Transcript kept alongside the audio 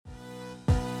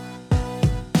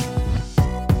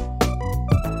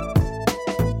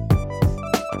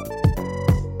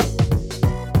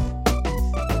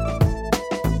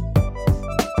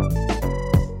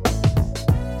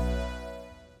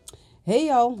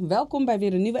Hey al, welkom bij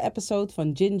weer een nieuwe episode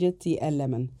van Ginger, Tea en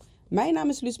Lemon. Mijn naam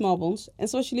is Luus Malbons en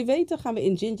zoals jullie weten gaan we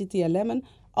in Ginger, Tea en Lemon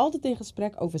altijd in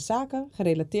gesprek over zaken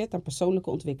gerelateerd aan persoonlijke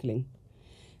ontwikkeling.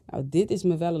 Nou, dit is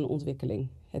me wel een ontwikkeling.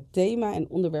 Het thema en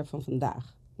onderwerp van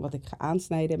vandaag, wat ik ga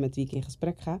aansnijden en met wie ik in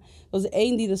gesprek ga, dat is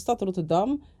één die de stad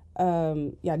Rotterdam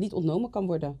niet ontnomen kan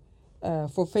worden.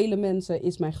 Voor vele mensen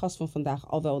is mijn gast van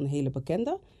vandaag al wel een hele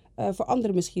bekende. Voor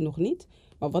anderen misschien nog niet.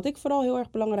 Maar wat ik vooral heel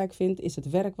erg belangrijk vind, is het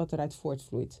werk wat eruit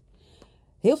voortvloeit.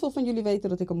 Heel veel van jullie weten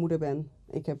dat ik een moeder ben.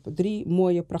 Ik heb 3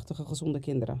 mooie, prachtige, gezonde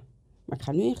kinderen. Maar ik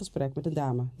ga nu in gesprek met een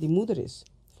dame die moeder is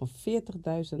van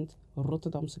 40.000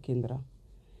 Rotterdamse kinderen.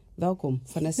 Welkom,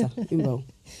 Vanessa Umboh.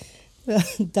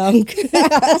 Dank.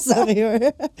 Sorry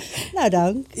hoor. Nou,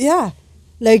 dank. Ja.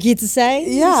 Leuk hier te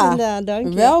zijn. Ja. Dus, dank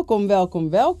je.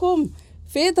 Welkom.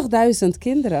 40.000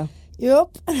 kinderen. Jop.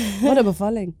 Wat een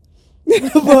bevalling.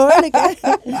 Behoorlijk,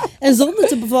 hè? En zonder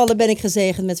te bevallen ben ik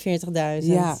gezegend met 40.000.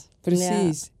 Ja,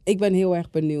 precies. Ja. Ik ben heel erg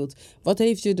benieuwd. Wat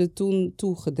heeft je er toen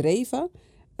toe gedreven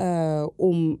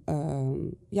om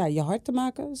je hart te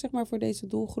maken, zeg maar, voor deze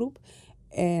doelgroep?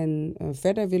 En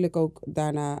verder wil ik ook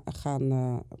daarna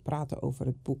gaan praten over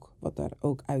het boek wat daar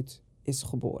ook uit is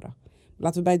geboren.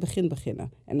 Laten we bij het begin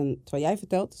beginnen. En dan, terwijl jij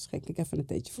vertelt, schenk ik even een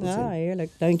theetje voor zin. Ja,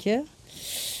 heerlijk. Dank je.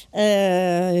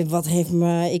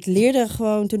 Ik leerde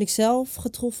gewoon toen ik zelf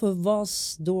getroffen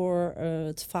was door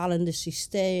het falende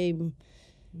systeem.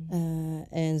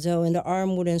 En zo in de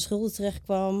armoede en schulden terecht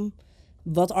kwam.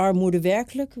 Wat armoede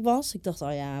werkelijk was. Ik dacht,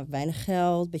 weinig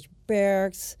geld, een beetje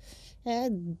beperkt.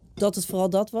 Dat het vooral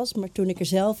dat was. Maar toen ik er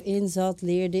zelf in zat,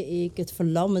 leerde ik het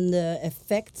verlammende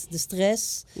effect, de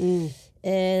stress.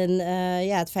 En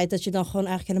het feit dat je dan gewoon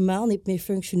eigenlijk helemaal niet meer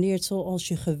functioneert zoals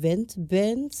je gewend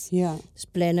bent. Ja. Dus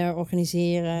plannen,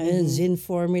 organiseren, een zin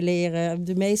formuleren.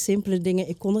 De meest simpele dingen,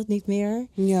 ik kon het niet meer.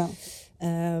 Ja.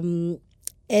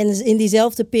 En in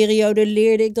diezelfde periode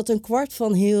leerde ik dat 1/4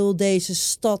 van heel deze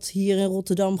stad hier in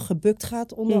Rotterdam gebukt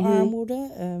gaat onder armoede.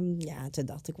 Toen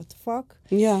dacht ik, what the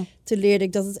fuck? Ja. Toen leerde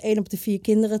ik dat het 1 op de 4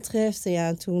 kinderen treft.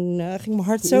 En toen ging mijn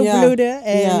hart zo bloeden.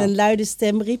 En een luide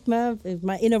stem riep me,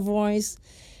 mijn inner voice.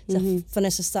 Zeg,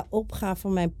 Vanessa, sta op, ga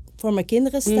voor mijn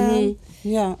kinderen staan.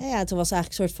 Toen was eigenlijk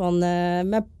een soort van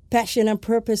mijn passion en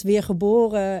purpose weer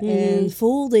geboren. En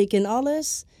voelde ik in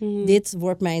alles. Dit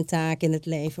wordt mijn taak in het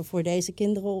leven. Voor deze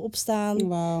kinderen opstaan.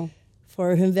 Wow.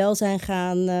 Voor hun welzijn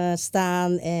gaan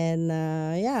staan. En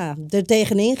er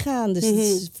tegenin gaan.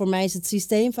 Dus voor mij is het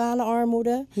systeemfalen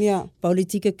armoede. Ja.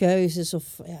 Politieke keuzes of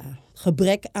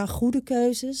gebrek aan goede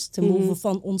keuzes. Ten behoeve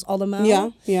van ons allemaal.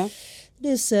 Ja, ja.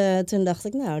 Dus toen dacht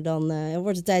ik, dan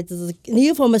wordt het tijd dat ik in ieder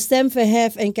geval mijn stem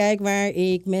verhef en kijk waar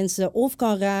ik mensen of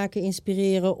kan raken,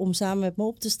 inspireren om samen met me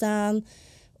op te staan.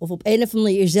 Of op een of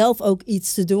andere manier zelf ook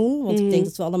iets te doen. Want ik denk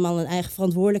dat we allemaal een eigen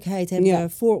verantwoordelijkheid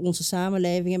hebben voor onze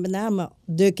samenleving en met name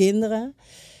de kinderen.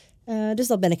 Dus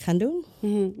dat ben ik gaan doen.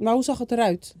 Maar hoe zag het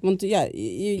eruit? Want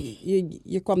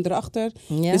je kwam erachter,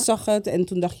 je zag het en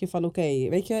toen dacht je van oké,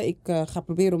 weet je, ik ga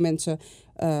proberen om mensen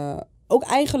ook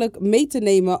eigenlijk mee te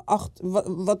nemen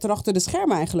wat er achter de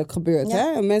schermen eigenlijk gebeurt.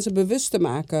 Ja. Hè? Mensen bewust te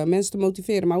maken, mensen te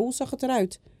motiveren. Maar hoe zag het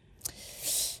eruit?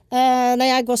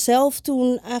 Ik was zelf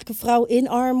toen eigenlijk een vrouw in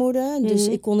armoede. Dus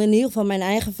ik kon in ieder geval mijn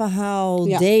eigen verhaal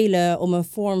delen om een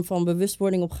vorm van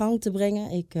bewustwording op gang te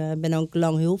brengen. Ik ben ook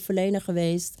lang hulpverlener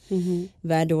geweest.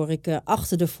 Waardoor ik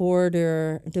achter de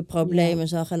voordeur de problemen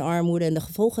zag en armoede en de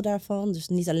gevolgen daarvan. Dus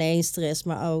niet alleen stress,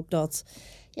 maar ook dat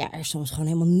er soms gewoon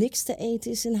helemaal niks te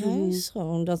eten is in huis.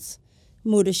 Gewoon dat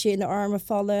moeders je in de armen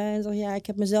vallen en zeggen, ik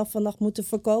heb mezelf vannacht moeten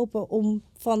verkopen om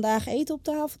vandaag eten op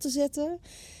tafel te zetten.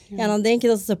 Ja, dan denk je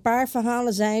dat het een paar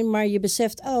verhalen zijn, maar je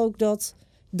beseft ook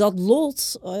dat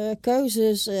lot,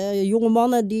 keuzes, jonge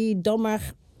mannen die dan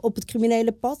maar op het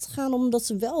criminele pad gaan omdat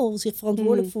ze wel zich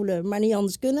verantwoordelijk voelen, maar niet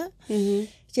anders kunnen.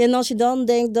 En als je dan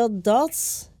denkt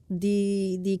dat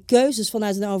die keuzes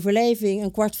vanuit een overleving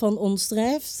 1/4 van ons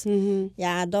treft,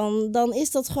 dan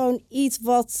is dat gewoon iets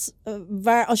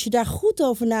waar als je daar goed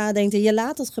over nadenkt en je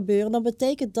laat het gebeuren, dan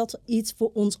betekent dat iets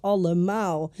voor ons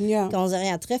allemaal. Ja. Ik kan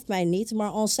zeggen, het treft mij niet, maar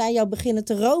als zij jou beginnen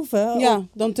te roven,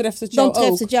 dan treft het jou ook. Dan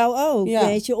treft het jou ook,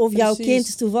 weet je. Of jouw kind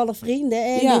is toevallig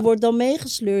vrienden en die wordt dan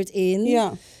meegesleurd in.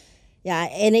 Ja.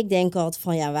 Ja, en ik denk altijd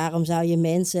van, waarom zou je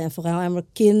mensen, en vooral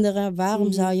kinderen,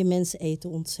 waarom zou je mensen eten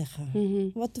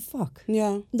ontzeggen? What the fuck?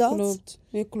 Ja, dat klopt.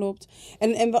 Ja, klopt.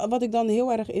 En wat ik dan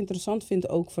heel erg interessant vind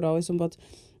ook vooral is omdat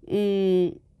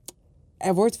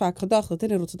er wordt vaak gedacht dat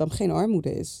er in Rotterdam geen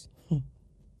armoede is.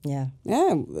 Ja.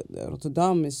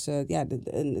 Rotterdam is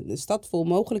een stad vol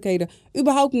mogelijkheden.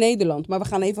 Überhaupt Nederland. Maar we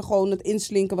gaan even gewoon het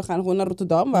inslinken. We gaan gewoon naar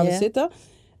Rotterdam, waar we zitten.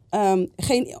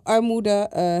 Geen armoede,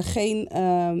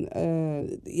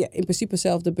 in principe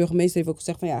zelf, de burgemeester heeft ook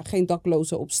gezegd van geen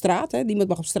daklozen op straat. Hè. Niemand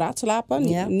mag op straat slapen.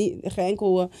 Ja.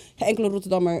 Geen enkele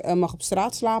Rotterdammer mag op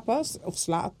straat slapen of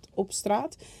slaat op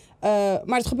straat.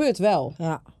 Maar het gebeurt wel.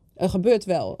 Ja. Het gebeurt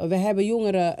wel. We hebben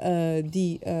jongeren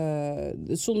die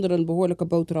zonder een behoorlijke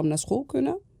boterham naar school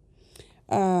kunnen.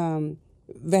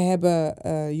 We hebben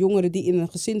jongeren die in een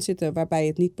gezin zitten waarbij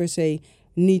het niet per se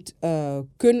niet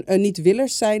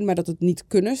willers zijn, maar dat het niet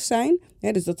kunners zijn.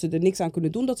 Dus dat ze er niks aan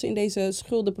kunnen doen, dat ze in deze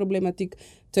schuldenproblematiek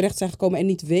terecht zijn gekomen en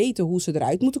niet weten hoe ze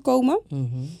eruit moeten komen.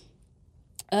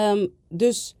 Mm-hmm.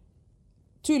 Dus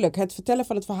tuurlijk, het vertellen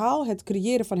van het verhaal, het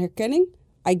creëren van herkenning,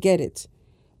 I get it.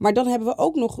 Maar dan hebben we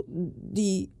ook nog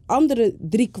die andere 3/4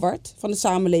 van de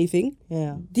samenleving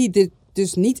die dit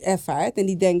dus niet ervaart en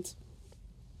die denkt,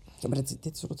 ja, maar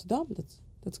dit is Rotterdam,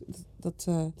 dat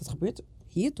gebeurt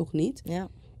hier toch niet? Ja.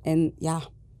 En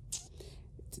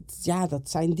dat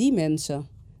zijn die mensen.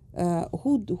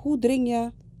 Hoe dring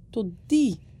je tot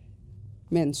die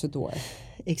mensen door?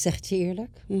 Ik zeg het je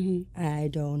eerlijk. Mm-hmm. I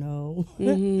don't know.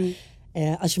 Mm-hmm.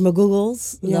 Als je me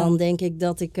googelt, dan denk ik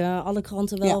dat ik alle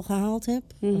kranten wel gehaald heb.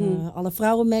 Mm-hmm. Alle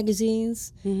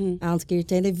vrouwenmagazines. Een aantal keer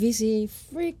televisie.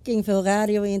 Freaking veel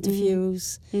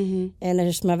radio-interviews. Mm-hmm. En er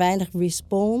is maar weinig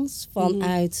respons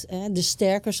vanuit de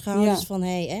sterke schouders. Van,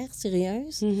 echt,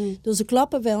 serieus? Mm-hmm. Dus ze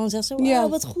klappen wel en zeggen zo, wow,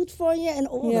 wat goed voor je. En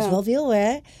dat is wel veel,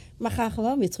 hè? Maar ga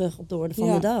gewoon weer terug op de orde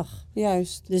van de dag.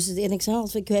 Juist. Dus en ik zei,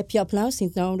 ik heb je applaus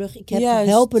niet nodig. Ik heb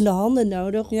helpende handen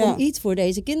nodig om iets voor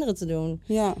deze kinderen te doen.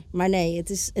 Ja. Maar nee,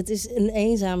 het is een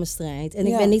eenzame strijd. En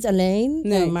ik ben niet alleen,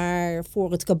 maar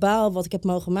voor het kabaal wat ik heb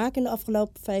mogen maken in de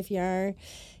afgelopen 5 jaar...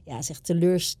 Ja, is echt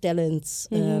teleurstellend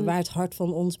waar het hart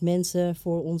van ons mensen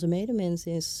voor onze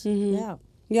medemensen is. Mm-hmm.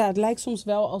 Ja, het lijkt soms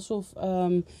wel alsof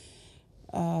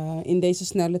in deze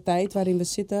snelle tijd waarin we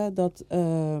zitten... dat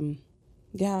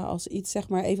als iets zeg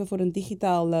maar even voor een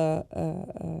digitaal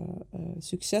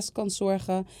succes kan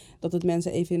zorgen... dat het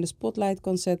mensen even in de spotlight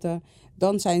kan zetten...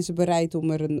 dan zijn ze bereid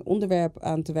om er een onderwerp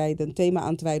aan te wijden... een thema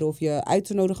aan te wijden of je uit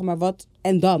te nodigen. Maar wat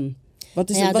en dan? Wat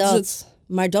is het?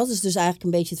 Maar dat is dus eigenlijk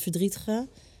een beetje het verdrietige.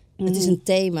 Mm-hmm. Het is een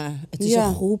thema. Het is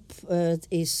een groep. Het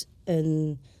is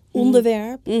een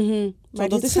onderwerp. Mm-hmm. Maar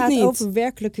dit gaat over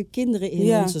werkelijke kinderen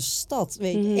in onze stad.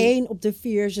 Weet je, 1 op de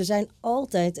 4, ze zijn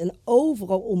altijd en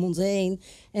overal om ons heen.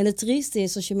 En het trieste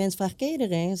is, als je mensen vraagt, ken je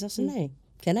er een? Dan zeggen ze, nee, ik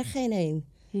ken er geen een.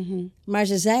 Mm-hmm. Maar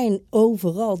ze zijn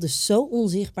overal, dus zo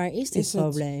onzichtbaar is dit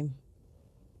probleem.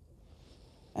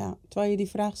 Ja, terwijl je die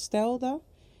vraag stelde,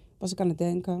 was ik aan het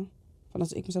denken. Van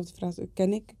als ik mezelf de vraag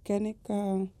ken ik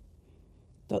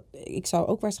dat, ik zou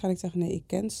ook waarschijnlijk zeggen, nee, ik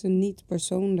ken ze niet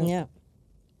persoonlijk. Ja.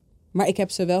 Maar ik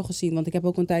heb ze wel gezien, want ik heb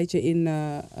ook een tijdje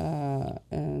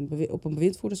op een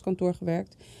bewindvoerderskantoor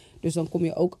gewerkt. Dus dan kom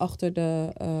je ook achter de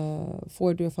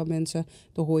voordeur van mensen.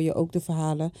 Dan hoor je ook de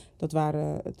verhalen.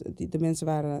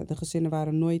 De gezinnen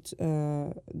waren nooit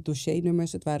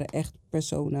dossiernummers. Het waren echt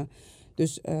personen.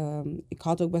 Dus ik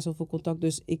had ook best wel veel contact.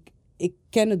 Dus ik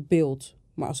ken het beeld.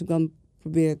 Maar als ik dan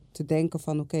probeer te denken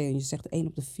van oké, en je zegt 1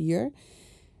 op de 4.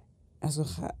 Als we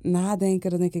gaan nadenken,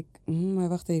 dan denk ik, maar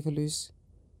wacht even, Luus.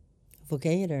 Hoeveel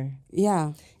ken je er?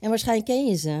 Ja. En waarschijnlijk ken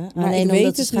je ze. Maar alleen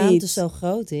omdat de schaamte zo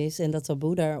groot is en dat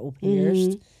taboe daarop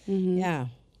heerst. Mm-hmm. Ja,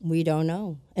 we don't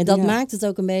know. En dat maakt het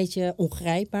ook een beetje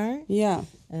ongrijpbaar. Ja.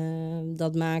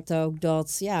 Dat maakt ook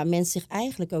dat mensen zich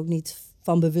eigenlijk ook niet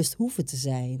van bewust hoeven te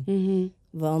zijn. Mm-hmm.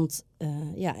 Want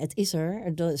het is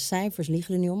er. De cijfers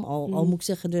liegen er niet om. Al moet ik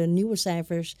zeggen, de nieuwe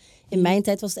cijfers... In mijn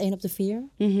tijd was het 1 op de 4.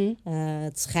 Mm-hmm.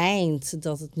 Het schijnt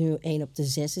dat het nu 1 op de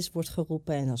 6 wordt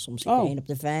geroepen. En dan soms 1 op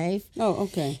de 5. Oh,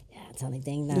 oké. Ja, dan ik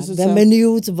denk, ik ben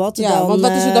benieuwd wat er dan... want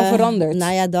wat is er dan veranderd?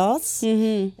 Nou ja, dat.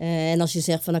 Mm-hmm. En als je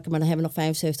zegt, van, maar dan hebben we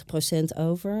nog 75%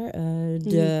 over.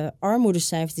 De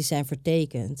armoedecijfers die zijn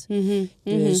vertekend. Mm-hmm.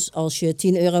 Dus als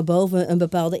je €10 boven een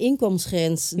bepaalde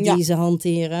inkomensgrens die ze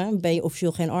hanteren... ben je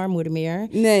officieel geen armoede meer.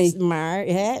 Nee. Maar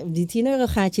die €10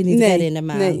 gaat je niet redden in de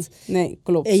maand. Nee,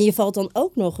 klopt. En je valt dan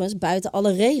ook nog eens buiten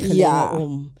alle regelingen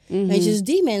om. Mm-hmm. Weet je, dus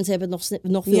die mensen hebben het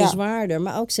nog veel zwaarder.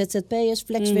 Maar ook ZZP'ers,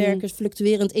 flexwerkers,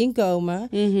 fluctuerend inkomen...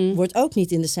 wordt ook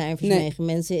niet in de cijfers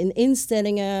meegenomen. Mensen in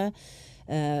instellingen...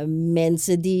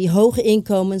 mensen die hoge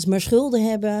inkomens maar schulden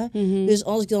hebben. Mm-hmm. Dus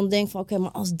als ik dan denk van oké,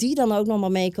 maar als die dan ook nog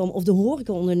maar meekomen... of de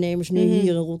horecaondernemers nu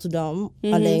hier in Rotterdam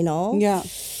alleen al...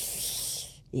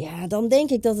 Ja, dan denk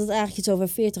ik dat het eigenlijk iets over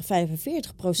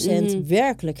 40-45%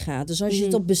 werkelijk gaat. Dus als je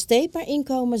het op besteedbaar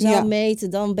inkomen zou meten,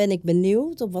 dan ben ik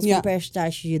benieuwd op wat voor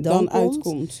percentage je dan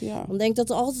uitkomt. Ja. Dan denk ik dat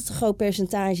er altijd een groot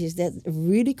percentage is that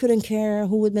really couldn't care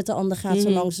hoe het met de ander gaat,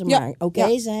 zolang ze maar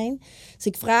oké zijn. Dus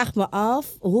ik vraag me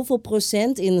af, hoeveel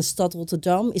procent in de stad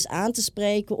Rotterdam is aan te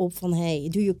spreken op van, hey,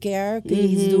 do you care? Kun je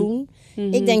iets doen?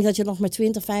 Ik denk dat je nog maar 20-25%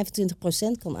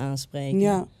 kan aanspreken.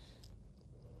 Ja,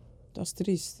 dat is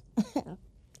triest.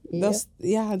 Dat is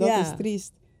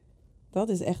triest. Dat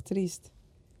is echt triest.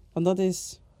 Want dat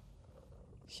is...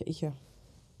 Jeetje.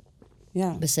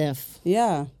 Ja. Besef.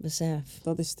 Ja. Besef.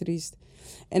 Dat is triest.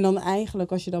 En dan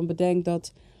eigenlijk, als je dan bedenkt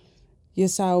dat je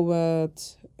zou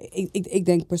het... Ik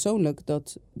denk persoonlijk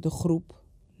dat de groep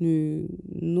nu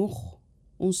nog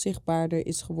onzichtbaarder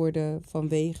is geworden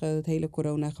vanwege het hele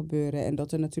corona gebeuren. En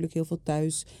dat er natuurlijk heel veel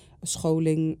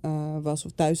thuisscholing was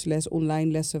of thuisles,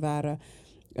 online lessen waren.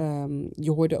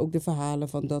 Je hoorde ook de verhalen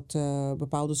van dat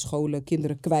bepaalde scholen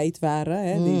kinderen kwijt waren.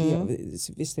 Hè?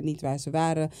 Ze wisten niet waar ze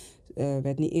waren,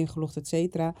 werd niet ingelogd, et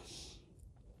cetera.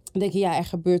 Dan denk je, er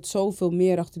gebeurt zoveel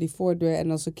meer achter die voordeur.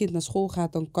 En als een kind naar school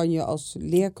gaat, dan kan je als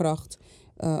leerkracht,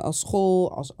 als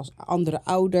school, als andere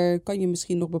ouder, kan je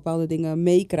misschien nog bepaalde dingen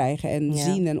meekrijgen en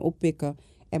zien en oppikken.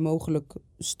 En mogelijk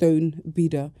steun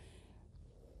bieden.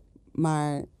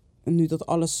 Maar nu dat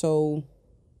alles zo...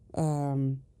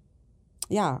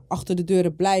 achter de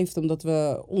deuren blijft, omdat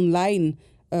we online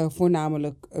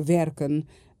voornamelijk werken.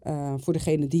 Voor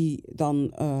degenen die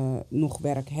dan nog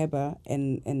werk hebben.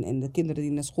 En de kinderen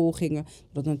die naar school gingen.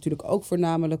 Dat natuurlijk ook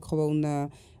voornamelijk gewoon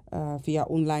via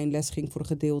online les ging voor een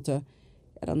gedeelte.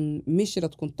 Ja, dan mis je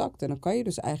dat contact en dan kan je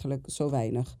dus eigenlijk zo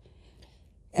weinig.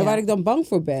 En waar ik dan bang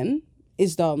voor ben,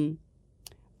 is dan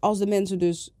als de mensen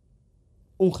dus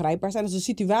ongrijpbaar zijn. Als de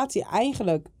situatie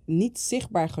eigenlijk niet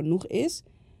zichtbaar genoeg is...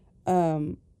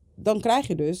 dan krijg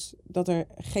je dus dat er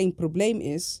geen probleem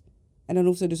is. En dan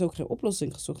hoeft er dus ook geen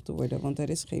oplossing gezocht te worden, want er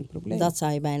is geen probleem. Dat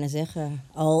zou je bijna zeggen.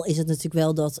 Al is het natuurlijk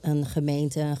wel dat een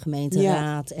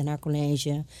gemeenteraad en haar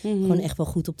college gewoon echt wel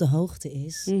goed op de hoogte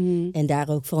is. En daar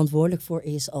ook verantwoordelijk voor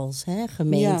is als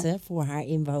gemeente voor haar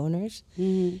inwoners.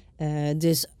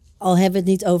 Dus al hebben we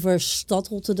het niet over stad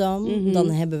Rotterdam, dan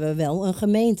hebben we wel een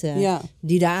gemeente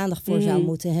die daar aandacht voor zou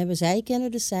moeten hebben. Zij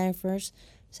kennen de cijfers.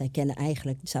 Zij kennen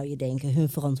eigenlijk, zou je denken, hun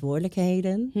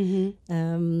verantwoordelijkheden.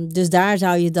 Dus daar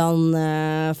zou je dan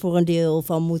voor een deel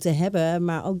van moeten hebben.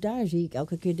 Maar ook daar zie ik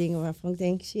elke keer dingen waarvan ik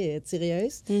denk, shit,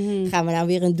 serieus? Gaan we nou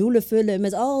weer een doelen vullen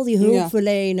met al die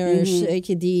hulpverleners, weet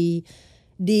je,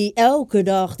 die elke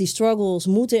dag die struggles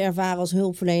moeten ervaren als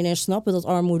hulpverlener, snappen dat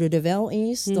armoede er wel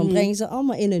is. Dan brengen ze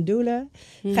allemaal in hun doelen.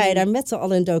 Ga je daar met z'n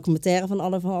allen een documentaire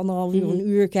van 1,5 uur, een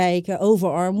uur kijken over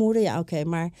armoede? Ja, oké,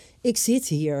 maar ik zit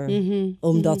hier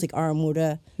omdat ik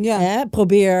armoede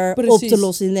probeer op te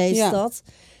lossen in deze stad.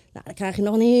 Nou, dan krijg je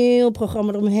nog een heel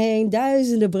programma eromheen,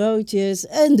 duizenden broodjes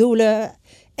en doelen.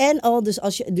 En al, dus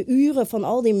als je de uren van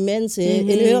al die mensen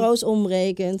in euro's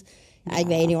omrekent. Ja, ik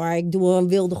weet niet hoor, ik doe een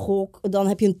wilde gok. Dan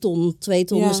heb je 1 ton, 2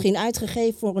 ton misschien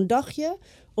uitgegeven voor een dagje.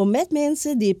 Om met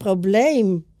mensen die het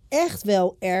probleem echt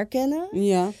wel erkennen.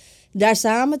 Daar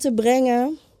samen te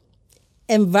brengen.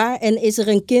 En is er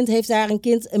een kind, heeft daar een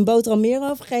kind een boterham meer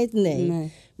over gegeten?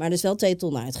 Nee. Maar er is wel 2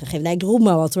 ton uitgegeven. Nee, ik roep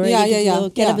maar wat hoor.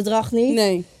 Ik ken het bedrag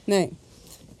niet. Nee.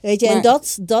 Weet je, maar...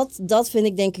 en dat vind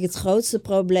ik denk ik het grootste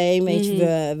probleem. Weet je,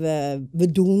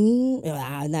 we doen...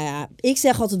 ik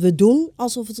zeg altijd we doen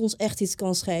alsof het ons echt iets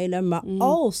kan schelen. Maar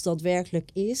als dat werkelijk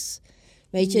is,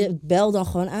 weet je, bel dan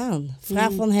gewoon aan.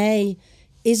 Vraag van, hey,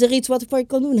 is er iets wat ik voor je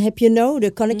kan doen? Heb je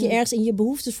nodig? Kan ik je ergens in je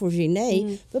behoeftes voorzien?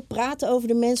 Nee, we praten over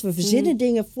de mensen. We verzinnen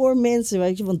dingen voor mensen,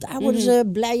 weet je. Want daar worden ze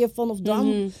blijer van of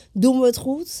dan doen we het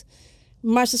goed.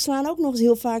 Maar ze slaan ook nog eens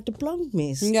heel vaak de plank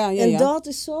mis. En dat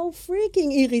is zo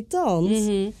freaking irritant.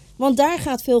 Want daar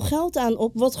gaat veel geld aan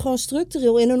op, wat gewoon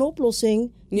structureel in een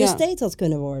oplossing besteed had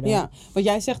kunnen worden. Ja, want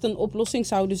jij zegt een oplossing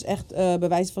zou dus echt bij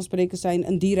wijze van spreken zijn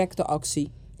een directe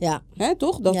actie. Ja. Hè,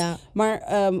 toch?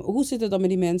 Maar hoe zit het dan met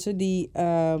die mensen die...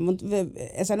 want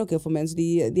er zijn ook heel veel mensen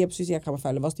die hebben zoiets... ik ga mijn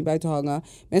vuile was die buiten hangen.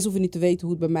 Mensen hoeven niet te weten hoe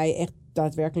het bij mij echt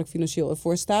daadwerkelijk financieel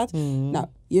ervoor staat. Nou,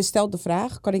 je stelt de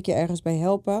vraag, kan ik je ergens bij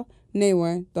helpen? Nee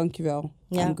hoor, dankjewel.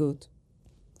 I'm good.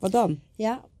 Wat dan?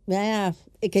 Ja,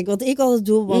 Kijk, wat ik altijd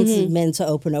doe, want mensen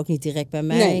openen ook niet direct bij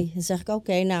mij. Nee. Dan zeg ik,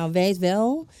 oké, nou, weet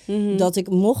wel dat ik,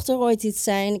 mocht er ooit iets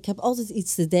zijn, ik heb altijd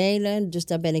iets te delen, dus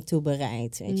daar ben ik toe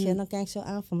bereid. Weet je? En dan kijk ik zo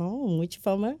aan van, moet je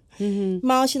van me?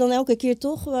 Maar als je dan elke keer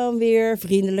toch gewoon weer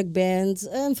vriendelijk bent,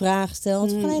 een vraag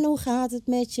stelt, van, hoe gaat het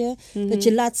met je? Dat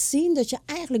je laat zien dat je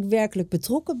eigenlijk werkelijk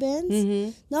betrokken bent.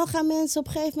 Dan gaan mensen op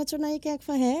een gegeven moment zo naar je kijken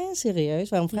van, serieus,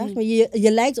 waarom vraag je me?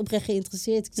 Je lijkt oprecht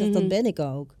geïnteresseerd. Ik zeg, dat ben ik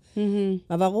ook.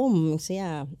 Maar waarom? Ik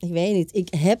zeg, ik weet niet.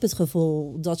 Ik heb het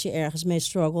gevoel dat je ergens mee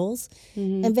struggelt.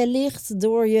 En wellicht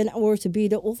door je een oor te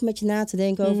bieden of met je na te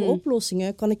denken over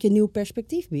oplossingen, kan ik je een nieuw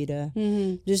perspectief bieden.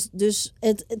 Dus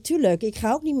tuurlijk, ik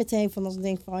ga ook niet meteen van als ik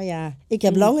denk van, ik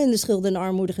heb lang in de schulden en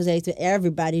armoede gezeten.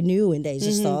 Everybody knew in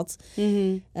deze stad.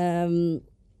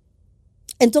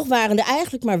 En toch waren er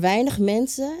eigenlijk maar weinig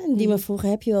mensen die me vroegen,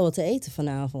 heb je wel wat te eten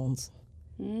vanavond?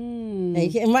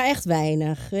 Weet je, maar echt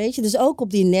weinig, weet je. Dus ook op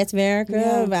die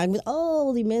netwerken, waar ik met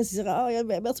al die mensen zeggen,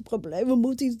 we hebben echt een probleem, we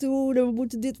moeten iets doen, we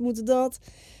moeten dit, we moeten dat.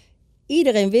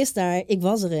 Iedereen wist daar, ik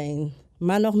was er een.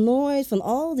 Maar nog nooit van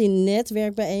al die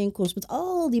netwerkbijeenkomsten, met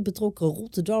al die betrokken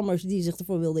Rotterdammers die zich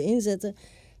ervoor wilden inzetten,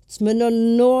 het is me nog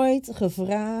nooit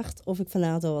gevraagd of ik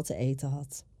vanavond al wat te eten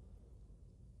had.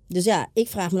 Dus ik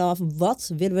vraag me dan af,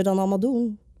 wat willen we dan allemaal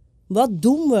doen? Wat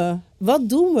doen we? Wat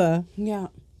doen we?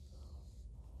 Ja.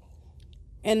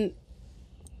 En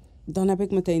dan heb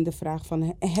ik meteen de vraag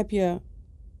van, heb je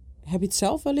het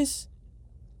zelf wel eens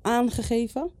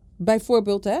aangegeven?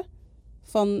 Bijvoorbeeld,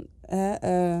 van,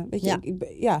 weet je,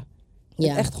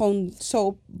 echt gewoon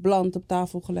zo bland op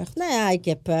tafel gelegd. Nou ja,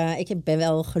 ik ben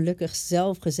wel gelukkig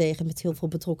zelf gezegend met heel veel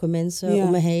betrokken mensen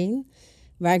om me heen.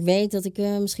 Waar ik weet dat ik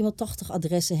misschien wel 80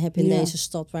 adressen heb in deze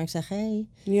stad. Waar ik zeg,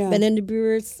 ben in de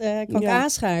buurt, kan ik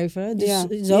aanschuiven. Dus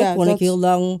zo kon ik heel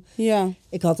lang. Ja.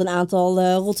 Ik had een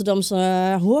aantal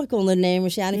Rotterdamse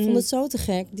horecaondernemers. Ja, en ik vond het zo te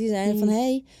gek. Die zeiden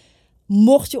van,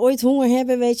 mocht je ooit honger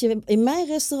hebben, weet je, in mijn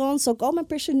restaurant zal ik al mijn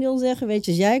personeel zeggen, weet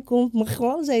je, als jij komt, mag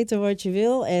gewoon eens eten wat je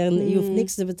wil en je hoeft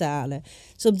niks te betalen.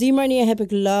 Dus op die manier heb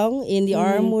ik lang in die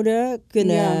armoede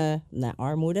kunnen,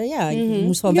 ik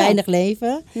moest gewoon weinig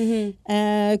leven,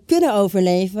 kunnen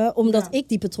overleven, omdat ik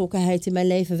die betrokkenheid in mijn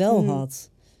leven wel had.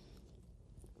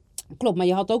 Klopt, maar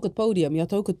je had ook het podium, je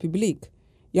had ook het publiek.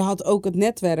 Je had ook het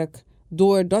netwerk,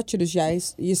 doordat je dus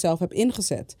juist jezelf hebt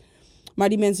ingezet. Maar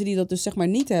die mensen die dat dus zeg maar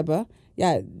niet hebben,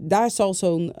 daar zal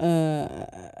zo'n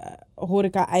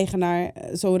horeca-eigenaar,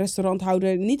 zo'n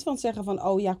restauranthouder niet van zeggen van,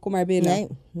 kom maar binnen.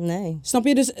 Nee. Snap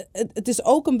je? Dus het is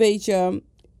ook een beetje,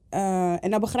 en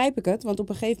nou begrijp ik het, want op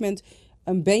een gegeven moment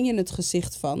ben je het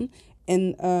gezicht van.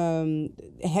 En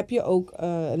heb je ook,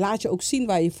 laat je ook zien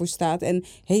waar je voor staat. En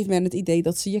heeft men het idee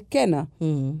dat ze je kennen.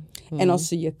 En als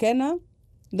ze je kennen,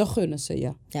 dan gunnen ze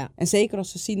je. Ja. En zeker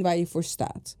als ze zien waar je voor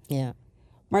staat. Ja.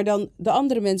 Maar dan de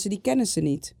andere mensen, die kennen ze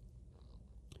niet.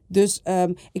 Dus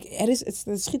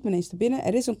het schiet me ineens te binnen.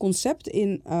 Er is een concept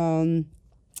in,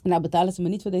 nou betalen ze me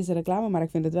niet voor deze reclame, maar ik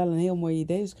vind het wel een heel mooi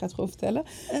idee, dus ik ga het gewoon vertellen.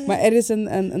 Maar er is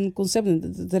een concept,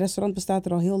 het restaurant bestaat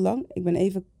er al heel lang. Ik ben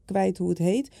even kwijt hoe het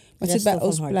heet. Maar het zit bij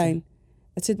Oostplein.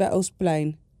 Het zit bij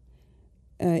Oostplein,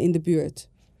 in de buurt.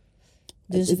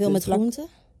 Dus veel met groenten?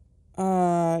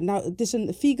 Nou, het is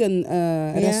een vegan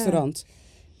restaurant.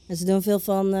 En ze doen veel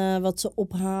van wat ze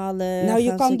ophalen. Nou,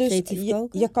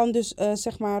 je kan dus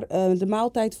zeg maar de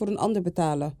maaltijd voor een ander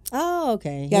betalen. Oh,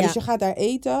 oké. Ja, dus je gaat daar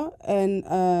eten en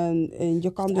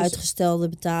je kan dus uitgestelde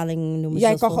betaling noemen ze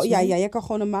dat. Je kan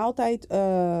gewoon een maaltijd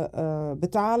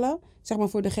betalen, zeg maar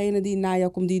voor degene die na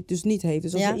jou komt die het dus niet heeft.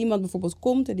 Dus als er iemand bijvoorbeeld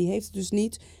komt en die heeft het dus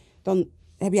niet, dan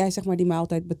heb jij zeg maar die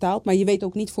maaltijd betaald, maar je weet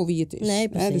ook niet voor wie het is. Nee,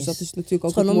 precies. Dus dat is natuurlijk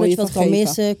ook gewoon het mooie omdat je van wat geven.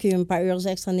 kan missen, kun je een paar euro's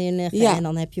extra neerleggen en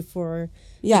dan heb je voor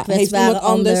heeft iemand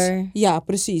anders. Ja,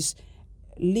 precies.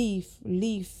 Lief.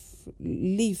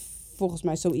 Volgens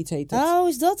mij zoiets heet het. Oh,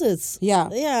 is dat het? Ja.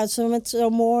 Ja, zo met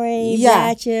zo'n mooi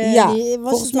blaadje. Ja,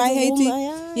 volgens mij heet die.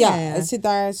 Ja, het zit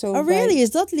daar zo. Oh, really?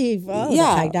 Is dat lief? Oh, dan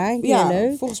ga ik daar een keer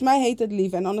leuk. Volgens mij heet het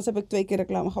lief. En anders heb ik 2 keer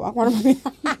reclame gemaakt. Maar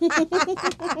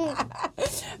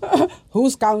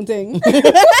who's counting?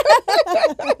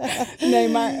 Nee,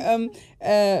 maar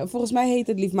volgens mij heet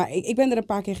het lief. Maar ik ben er een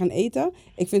paar keer gaan eten.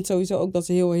 Ik vind sowieso ook dat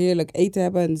ze heel heerlijk eten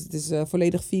hebben. En het is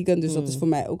volledig vegan. Dus dat is voor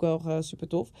mij ook wel super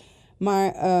tof.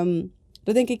 Maar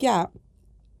dan denk ik,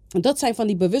 dat zijn van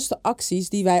die bewuste acties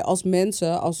die wij als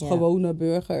mensen, als gewone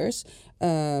burgers,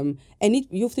 en niet,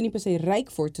 je hoeft er niet per se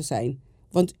rijk voor te zijn.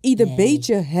 Want ieder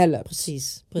beetje helpt.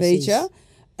 Precies. Weet je?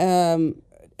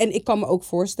 En ik kan me ook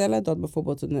voorstellen dat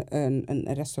bijvoorbeeld een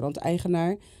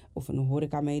restauranteigenaar of een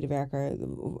horeca-medewerker,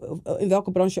 in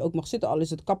welke branche je ook mag zitten, al is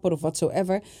het kapper of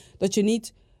whatsoever, dat je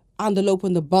niet aan de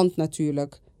lopende band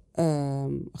natuurlijk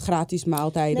gratis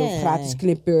maaltijden of gratis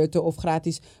knipbeurten of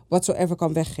gratis whatsoever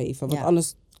kan weggeven. Want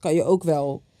anders kan je ook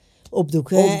wel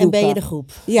opdoeken. En ben je de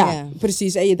groep. Ja,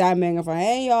 precies. En je daar mengen van,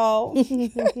 hey joh.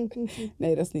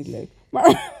 Nee, dat is niet leuk.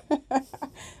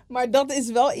 Maar dat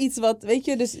is wel iets wat, weet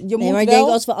je, dus je moet maar ik wel...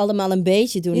 denk als we allemaal een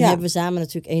beetje doen, hebben we samen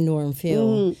natuurlijk enorm veel.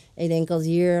 Mm. Ik denk dat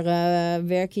hier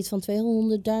werken iets van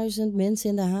 200.000 mensen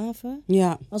in de haven.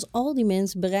 Ja. Als al die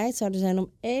mensen bereid zouden zijn om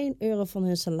 1 euro van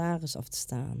hun salaris af te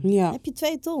staan. Ja. Heb je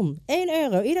 2 ton. 1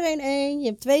 euro. Iedereen 1. Je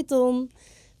hebt 2 ton.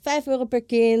 5 euro per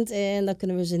kind. En dan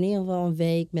kunnen we ze in ieder geval een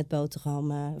week met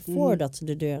boterhammen voordat ze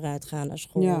de deur uitgaan naar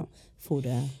school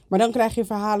voeden. Maar dan krijg je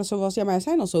verhalen zoals, ja, maar er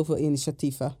zijn al zoveel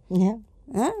initiatieven. Ja.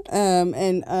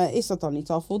 Is dat dan niet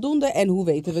al voldoende? En hoe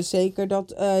weten we zeker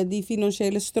dat die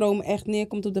financiële stroom echt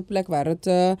neerkomt op de plek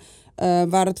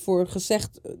waar het voor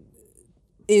gezegd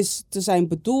is te zijn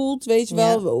bedoeld, weet je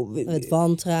wel? Het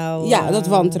wantrouwen. Ja, dat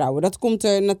wantrouwen. Dat komt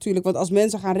er natuurlijk, want als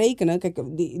mensen gaan rekenen, kijk,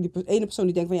 die ene persoon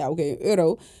die denkt van, ja, oké, een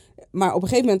euro. Maar op een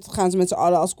gegeven moment gaan ze met z'n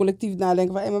allen als collectief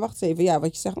nadenken van, maar wacht eens even, ja,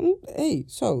 wat je zegt,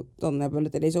 zo, dan hebben we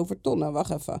het ineens over tonnen,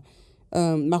 wacht even.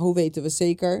 Maar hoe weten we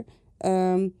zeker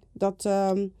dat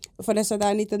Vanessa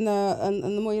daar niet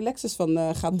een mooie Lexus van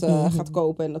gaat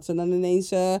kopen. En dat ze dan ineens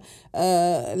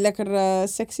lekker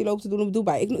sexy loopt te doen op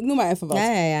Dubai. Ik noem maar even wat.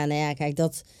 Ja,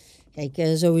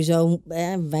 kijk, sowieso,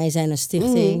 wij zijn een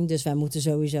stichting, dus wij moeten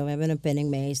sowieso, we hebben een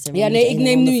penningmeester. Ja, nee, ik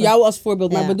neem nu jou als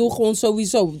voorbeeld, maar bedoel gewoon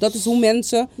sowieso. Dat is hoe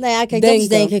mensen denken. Dat is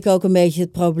denk ik ook een beetje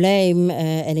het probleem.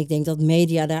 En ik denk dat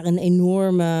media daar een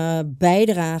enorme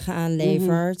bijdrage aan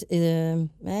levert.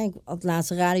 Ik had het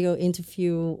laatste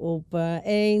radio-interview op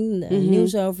 1,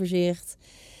 nieuwsoverzicht.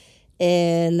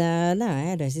 En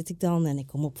daar zit ik dan en ik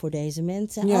kom op voor deze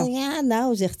mensen.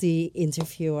 Ja. Zegt die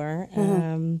interviewer.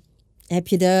 Heb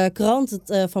je de krant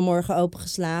vanmorgen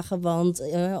opengeslagen? Want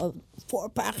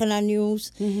voorpagina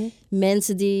nieuws.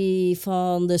 Mensen die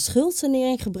van de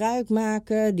schuldsanering gebruik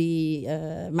maken, die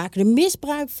maken er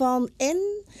misbruik van. En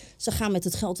ze gaan met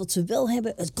het geld wat ze wel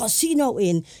hebben het casino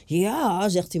in. Ja,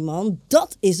 zegt die man,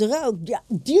 dat is er ook. Ja,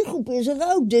 die groep is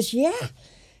er ook, dus ja.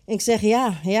 En ik zeg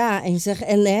ja. En ik zeg,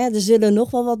 er zullen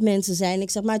nog wel wat mensen zijn. Ik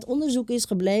zeg, maar het onderzoek is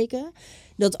gebleken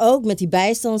dat ook met die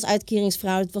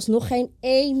bijstandsuitkeringsfraude, het was nog geen 1%.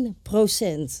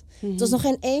 Het was nog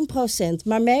geen 1%.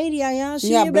 Maar media, zie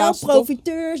je wel,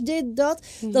 profiteurs, dit, dat.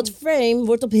 Dat frame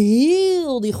wordt op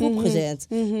heel die groep gezet.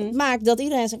 Het maakt dat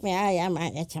iedereen zegt,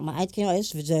 maar het zijn maar uitkeringen.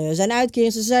 Ze zijn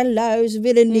uitkeringen, ze zijn lui, ze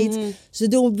willen niet. Ze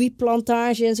doen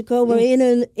wietplantage en ze komen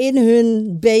in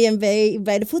hun BMW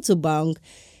bij de voedselbank.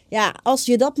 Ja, als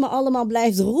je dat maar allemaal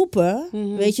blijft roepen,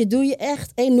 weet je, doe je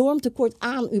echt enorm tekort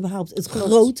aan überhaupt het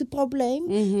grote probleem.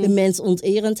 De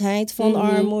mensonterendheid van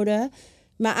armoede.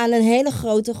 Maar aan een hele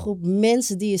grote groep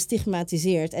mensen die je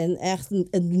stigmatiseert. En echt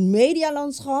het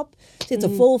medialandschap zit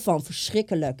er vol van.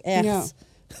 Verschrikkelijk, echt.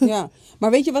 Ja,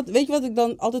 maar weet je wat ik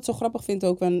dan altijd zo grappig vind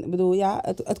ook? Ik bedoel,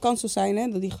 het kan zo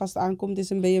zijn dat die gast aankomt, is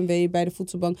een BMW bij de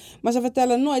voedselbank. Maar ze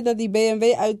vertellen nooit dat die BMW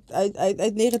uit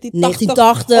 1980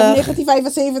 of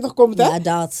 1975 komt, hè? Ja,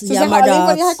 dat. Ze zeggen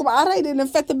alleen van, hij komt aanrijden in een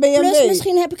vette BMW. Plus,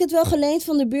 misschien heb ik het wel geleend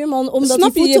van de buurman, omdat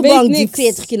die voedselbank die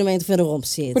 40 kilometer verderop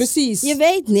zit. Precies. Je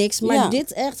weet niks, maar dit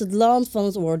is echt het land van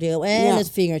het oordeel en het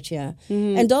vingertje.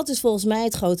 En dat is volgens mij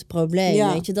het grote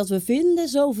probleem, weet je? Dat we vinden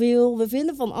zoveel, we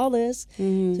vinden van alles.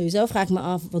 Sowieso vraag ik me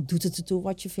af, wat doet het ertoe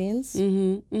wat je vindt?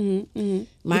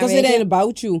 Maar dat is iedereen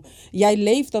about you. Jij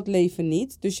leeft dat leven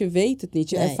niet, dus je weet het niet,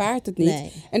 je ervaart het niet.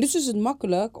 Nee. En dus is het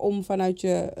makkelijk om vanuit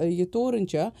je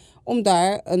torentje, om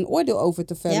daar een oordeel over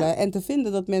te vellen. En te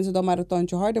vinden dat mensen dan maar een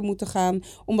tandje harder moeten gaan,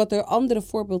 omdat er andere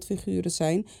voorbeeldfiguren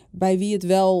zijn bij wie het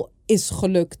wel is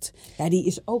gelukt. Ja, die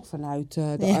is ook vanuit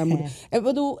de armoede. En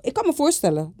bedoel, ik kan me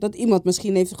voorstellen dat iemand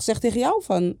misschien heeft gezegd tegen jou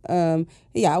van,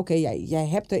 jij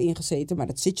hebt erin gezeten, maar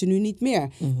dat zit je nu niet meer.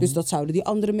 Dus dat zouden die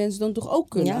andere mensen dan toch ook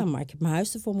kunnen? Ja, maar ik heb mijn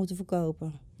huis ervoor moeten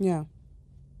verkopen. Ja.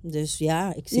 Dus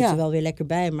ik zit er wel weer lekker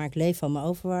bij, maar ik leef van mijn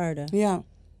overwaarde.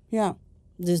 Ja.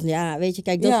 Dus weet je,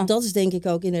 kijk, dat is denk ik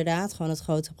ook inderdaad gewoon het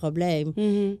grote probleem.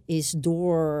 Is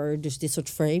door dus dit soort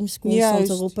frames constant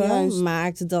te roepen,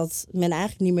 maakt dat men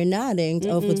eigenlijk niet meer nadenkt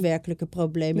over het werkelijke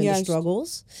probleem en de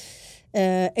struggles.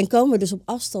 En komen we dus op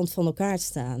afstand van elkaar te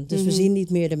staan. Dus we zien niet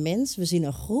meer de mens, we zien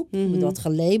een groep dat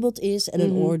gelabeld is en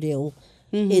een oordeel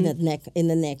in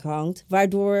de nek hangt.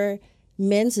 Waardoor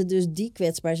mensen dus die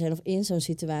kwetsbaar zijn of in zo'n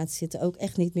situatie zitten ook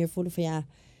echt niet meer voelen van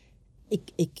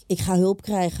ik ga hulp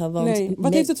krijgen. Want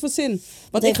wat heeft het voor zin?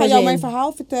 Want ik ga jou mijn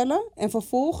verhaal vertellen en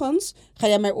vervolgens ga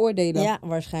jij mij oordelen. Ja,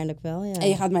 waarschijnlijk wel. Ja. En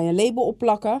je gaat mij een label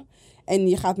opplakken en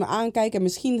je gaat me aankijken en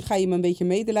misschien ga je me een beetje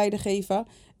medelijden geven.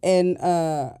 En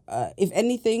if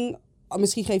anything,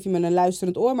 misschien geef je me een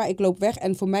luisterend oor, maar ik loop weg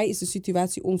en voor mij is de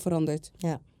situatie onveranderd.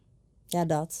 Ja,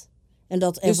 dat. En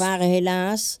dat ervaren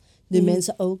helaas de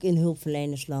mensen ook in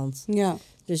hulpverlenersland. Ja.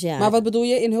 Dus ja. Maar wat bedoel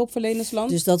je in hulpverlenersland?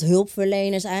 Dus dat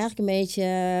hulpverleners eigenlijk een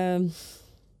beetje...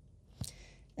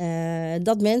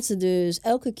 dat mensen dus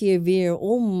elke keer weer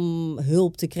om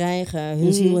hulp te krijgen...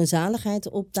 hun ziel en zaligheid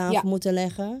op tafel moeten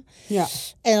leggen. Ja.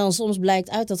 En dan soms blijkt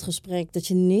uit dat gesprek dat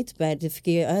je niet bij de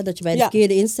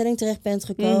verkeerde instelling terecht bent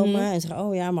gekomen. En zeggen,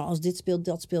 oh ja, maar als dit speelt,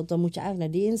 dat speelt... dan moet je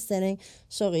eigenlijk naar die instelling.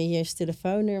 Sorry, hier is het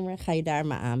telefoonnummer. Ga je daar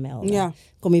maar aanmelden. Ja.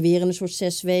 Kom je weer in een soort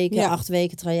 6 weken, 8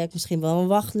 weken traject... misschien wel een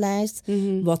wachtlijst.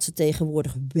 Wat ze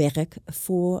tegenwoordig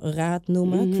werkvoorraad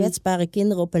noemen. Kwetsbare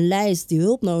kinderen op een lijst die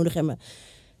hulp nodig hebben...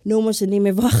 noemen ze niet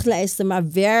meer wachtlijsten,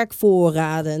 maar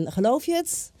werkvoorraden. Geloof je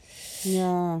het?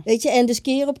 Ja. Weet je, en dus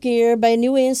keer op keer bij een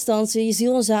nieuwe instantie, je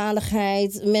ziel en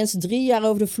zaligheid, mensen 3 jaar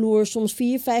over de vloer, soms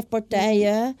 4, 5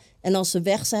 partijen. En als ze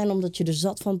weg zijn omdat je er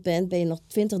zat van bent, ben je nog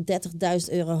 20.000,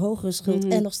 30.000 euro hogere schuld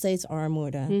en nog steeds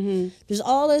armoede. Dus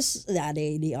alles,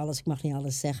 niet alles, ik mag niet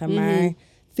alles zeggen, maar...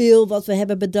 veel wat we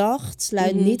hebben bedacht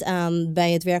sluit niet aan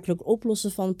bij het werkelijk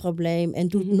oplossen van het probleem en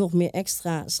doet nog meer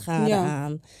extra schade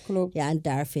aan. Klopt. Ja, en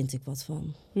daar vind ik wat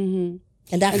van.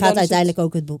 En daar gaat uiteindelijk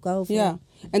ook het boek over. Ja,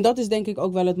 en dat is denk ik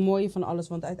ook wel het mooie van alles.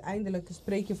 Want uiteindelijk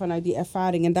spreek je vanuit die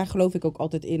ervaring. En daar geloof ik ook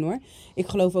altijd in, hoor. Ik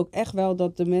geloof ook echt wel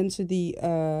dat de mensen die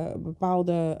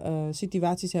bepaalde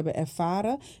situaties hebben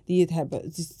ervaren... die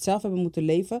het zelf hebben moeten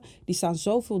leven... die staan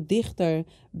zoveel dichter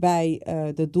bij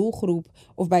de doelgroep...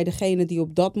 of bij degene die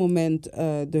op dat moment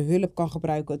de hulp kan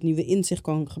gebruiken... het nieuwe inzicht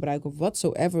kan gebruiken... of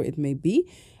whatsoever it may be...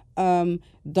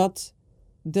 dat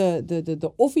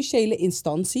de officiële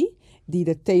instantie... die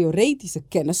er theoretische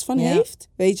kennis van heeft,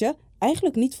 weet je,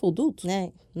 eigenlijk niet voldoet.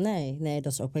 Nee,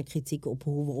 dat is ook mijn kritiek op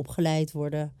hoe we opgeleid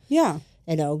worden. Ja.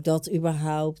 En ook dat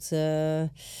überhaupt...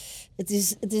 het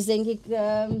is denk ik...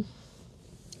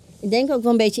 ik denk ook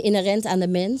wel een beetje inherent aan de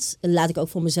mens. Laat ik ook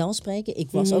voor mezelf spreken.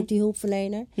 Ik was ook die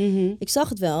hulpverlener. Ik zag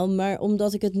het wel, maar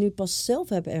omdat ik het nu pas zelf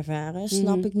heb ervaren...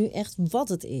 snap ik nu echt wat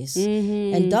het is.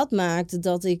 En dat maakte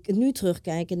dat ik nu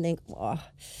terugkijk en denk...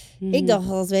 Ik dacht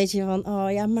altijd, weet je, van...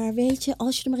 maar weet je,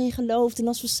 als je er maar in gelooft... en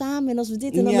als we samen en als we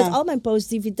dit... en dan met al mijn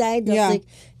positiviteit... dacht ik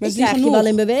krijg je wel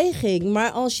in beweging.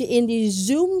 Maar als je in die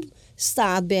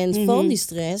Zoom-staat bent van die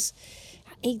stress...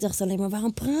 Ik dacht alleen maar,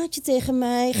 waarom praat je tegen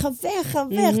mij? Ga weg.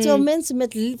 Terwijl mensen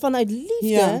vanuit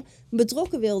liefde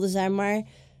betrokken wilden zijn. Maar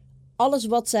alles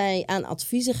wat zij aan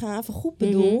adviezen gaven, goed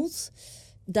bedoeld...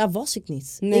 daar was ik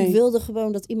niet. Nee. Ik wilde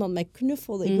gewoon dat iemand mij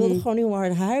knuffelde. Ik wilde gewoon heel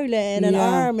hard huilen en een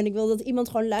arm. En ik wilde dat iemand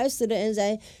gewoon luisterde en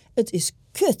zei... Het is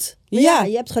kut. Maar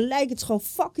je hebt gelijk. Het is gewoon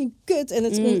fucking kut. En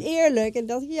het is oneerlijk. En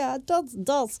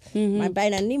dat. Maar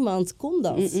bijna niemand kon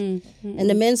dat. En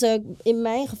de mensen, in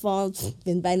mijn geval... Ik vind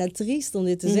het bijna triest om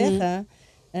dit te zeggen...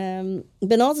 ik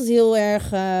ben altijd heel erg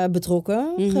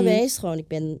betrokken geweest. Gewoon,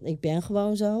 ik ben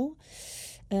gewoon zo.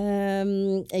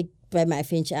 Bij mij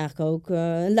vind je eigenlijk ook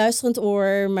een luisterend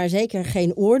oor, maar zeker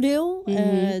geen oordeel.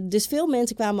 Dus veel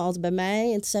mensen kwamen altijd bij mij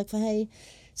en toen zei ik van... Hey,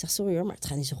 ik zeg, sorry hoor, maar het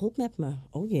gaat niet zo goed met me.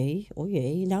 Oh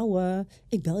jee. Nou,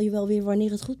 ik bel je wel weer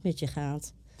wanneer het goed met je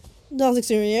gaat. Dacht ik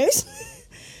serieus?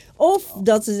 Of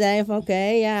dat ze zeiden van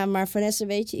oké, maar Vanessa,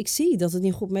 weet je, ik zie dat het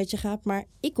niet goed met je gaat, maar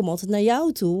ik kom altijd naar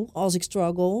jou toe als ik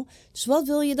struggle. Dus wat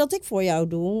wil je dat ik voor jou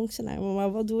doe? Ik zei, nou,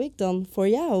 maar wat doe ik dan voor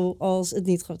jou als het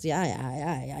niet gaat?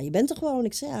 Ja, je bent er gewoon.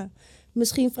 Ik zei,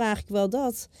 misschien vraag ik wel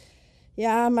dat.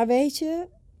 Ja, maar weet je,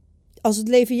 als het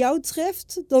leven jou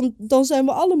treft, dan zijn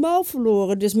we allemaal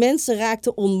verloren. Dus mensen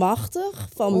raakten onmachtig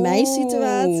van mijn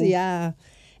situatie, ja.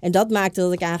 En dat maakte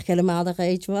dat ik eigenlijk helemaal dacht,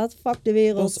 weet je wat, fuck de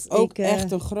wereld. Dat is ook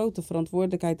echt een grote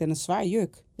verantwoordelijkheid en een zwaar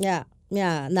juk. Ja,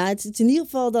 nou het is in ieder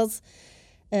geval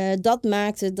dat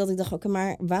maakte dat ik dacht, oké,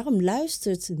 maar waarom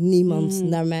luistert niemand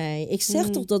naar mij? Ik zeg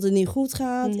toch dat het niet goed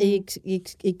gaat.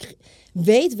 Ik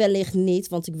weet wellicht niet,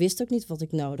 want ik wist ook niet wat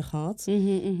ik nodig had.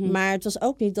 Maar het was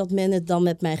ook niet dat men het dan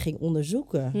met mij ging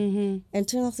onderzoeken. En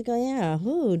toen dacht ik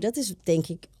al, dat is denk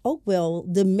ik ook wel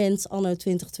de mens anno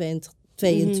 2022.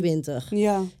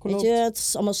 Ja, klopt. Weet je, het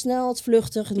is allemaal snel, het is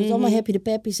vluchtig. Het moet allemaal happy de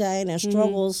peppy zijn en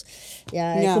struggles.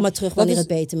 Kom maar terug wanneer het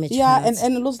beter met je gaat. Ja,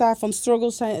 en los daarvan,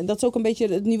 struggles zijn, dat is ook een beetje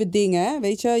het nieuwe ding, hè?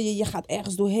 Weet je, je gaat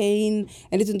ergens doorheen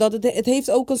en dit en dat. Het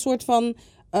heeft ook een soort van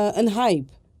een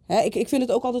hype. Hè? Ik vind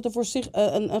het ook altijd voor zich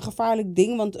een gevaarlijk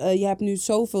ding. Want je hebt nu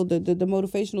zoveel, de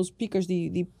motivational speakers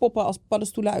die poppen als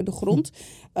paddenstoelen uit de grond.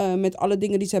 Met alle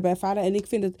dingen die ze hebben ervaren. En ik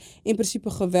vind het in principe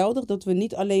geweldig dat we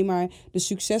niet alleen maar de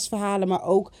succesverhalen, maar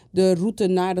ook de route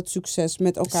naar dat succes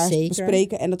met elkaar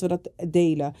bespreken. En dat we dat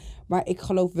delen. Maar ik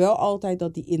geloof wel altijd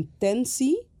dat die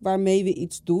intentie waarmee we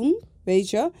iets doen, weet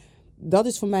je, dat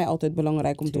is voor mij altijd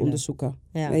belangrijk om te onderzoeken.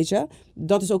 Ja. Weet je?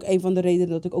 Dat is ook een van de redenen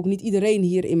dat ik ook niet iedereen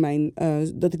hier in mijn...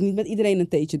 dat ik niet met iedereen een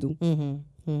theetje doe. Mm-hmm.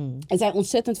 Mm-hmm. Er zijn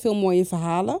ontzettend veel mooie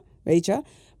verhalen, weet je.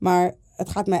 Maar het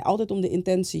gaat mij altijd om de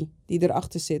intentie die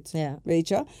erachter zit, weet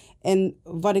je. En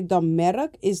wat ik dan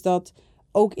merk is dat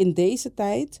ook in deze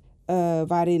tijd...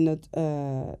 waarin het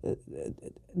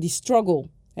die struggle...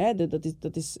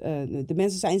 de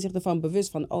mensen zijn zich ervan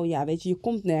bewust van... oh ja, weet je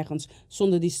komt nergens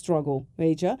zonder die struggle,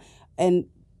 weet je. En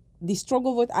die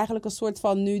struggle wordt eigenlijk een soort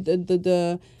van nu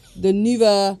de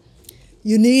nieuwe...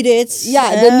 You need it. Ja,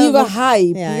 de nieuwe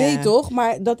hype, weet je toch?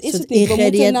 Maar dat is het niet. We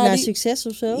moeten naar succes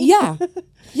of zo?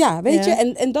 Ja, weet je.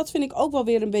 En dat vind ik ook wel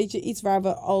weer een beetje iets waar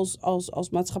we als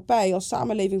maatschappij, als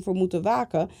samenleving voor moeten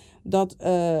waken.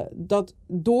 Dat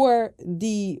door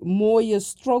die mooie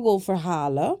struggle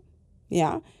verhalen,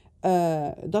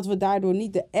 dat we daardoor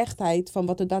niet de echtheid van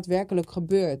wat er daadwerkelijk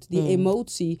gebeurt. Die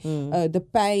emotie, de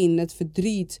pijn, het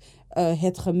verdriet,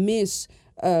 het gemis.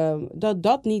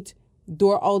 Dat niet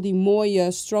door al die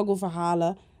mooie struggle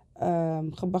verhalen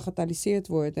gebagatelliseerd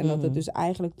wordt. En dat het dus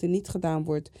eigenlijk teniet gedaan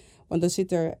wordt. Want dan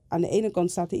zit er, aan de ene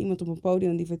kant staat er iemand op een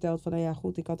podium die vertelt van, nou ja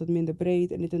goed, ik had het minder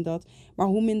breed en dit en dat. Maar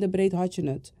hoe minder breed had je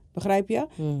het? Begrijp je?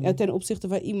 Ja, ten opzichte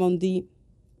van iemand die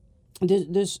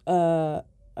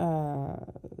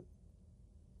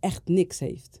echt niks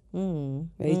heeft.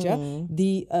 Weet je?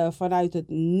 Die vanuit het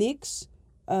niks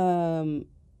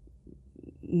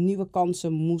nieuwe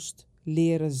kansen moest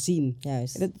leren zien.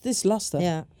 Juist. Dat is lastig.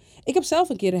 Ja. Ik heb zelf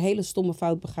een keer een hele stomme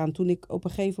fout begaan toen ik op een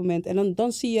gegeven moment... En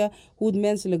dan zie je hoe het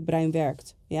menselijk brein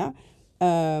werkt. Ja?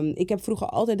 Ik heb vroeger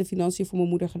altijd de financiën voor mijn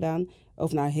moeder gedaan.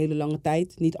 Of een hele lange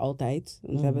tijd. Niet altijd.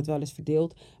 Want we hebben het wel eens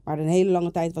verdeeld. Maar een hele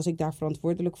lange tijd was ik daar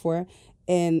verantwoordelijk voor.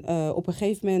 En op een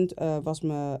gegeven moment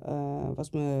was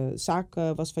mijn zaak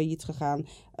was failliet gegaan.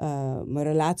 Mijn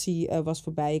relatie was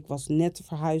voorbij. Ik was net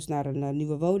verhuisd naar een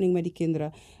nieuwe woning met die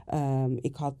kinderen.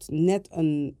 Ik had net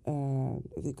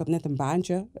een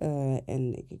baantje.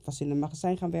 En ik was in een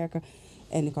magazijn gaan werken.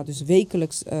 En ik had dus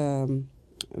wekelijks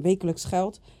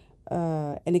geld.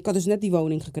 En ik had dus net die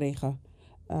woning gekregen.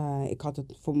 Ik had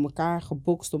het voor elkaar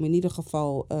gebokst om in ieder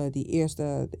geval het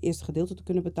eerste gedeelte te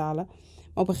kunnen betalen.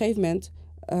 Maar op een gegeven moment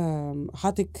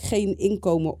had ik geen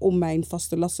inkomen om mijn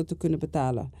vaste lasten te kunnen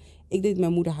betalen. Ik deed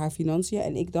mijn moeder haar financiën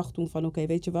en ik dacht toen van oké,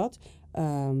 weet je wat?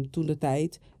 Toen de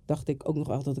tijd dacht ik ook nog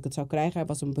wel dat ik het zou krijgen. Er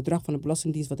was een bedrag van de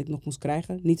Belastingdienst wat ik nog moest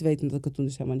krijgen. Niet weten dat ik het toen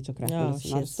dus helemaal niet zou krijgen. Dat is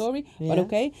een andere story. Ja. Maar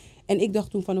oké. En ik dacht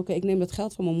toen van oké, ik neem dat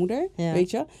geld van mijn moeder,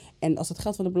 weet je. En als het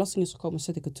geld van de belasting is gekomen,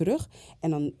 zet ik het terug. En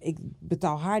dan, ik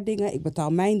betaal haar dingen, ik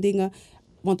betaal mijn dingen.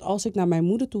 Want als ik naar mijn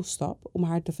moeder toe stap om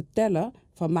haar te vertellen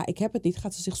van, maar ik heb het niet,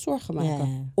 gaat ze zich zorgen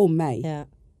maken om mij. Ja.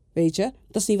 Weet je,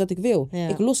 dat is niet wat ik wil. Ja.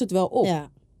 Ik los het wel op. Ja.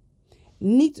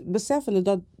 Niet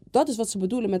beseffende dat is wat ze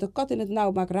bedoelen met een kat in het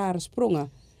nauw maakt rare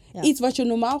sprongen. Ja. Iets wat je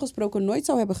normaal gesproken nooit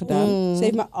zou hebben gedaan. Ze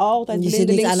heeft me altijd je blindelings... Je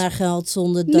zit niet aan haar geld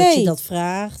zonder dat je dat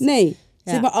vraagt. Nee, ze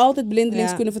heeft me altijd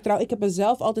blindelings kunnen vertrouwen. Ik heb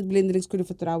mezelf altijd blindelings kunnen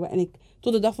vertrouwen. En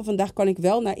tot de dag van vandaag kan ik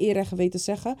wel naar eer en geweten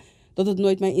zeggen dat het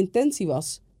nooit mijn intentie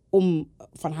was om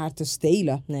van haar te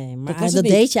stelen. Nee, maar dat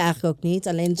deed je eigenlijk ook niet.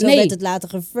 Alleen zo werd het later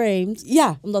geframed.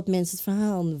 Ja. Omdat mensen het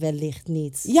verhaal wellicht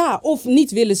niet... Ja, of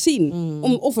niet willen zien.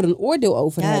 Of er een oordeel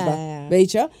over hebben. Ja.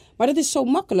 Weet je? Maar dat is zo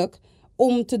makkelijk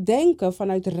om te denken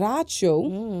vanuit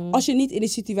ratio als je niet in die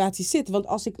situatie zit. Want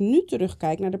als ik nu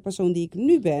terugkijk naar de persoon die ik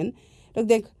nu ben, dan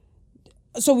denk ik,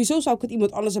 sowieso zou ik het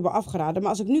iemand anders hebben afgeraden.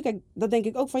 Maar als ik nu kijk, dan denk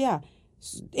ik ook van ja,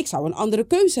 ik zou een andere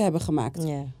keuze hebben gemaakt.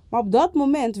 Yeah. Maar op dat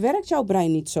moment werkt jouw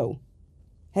brein niet zo.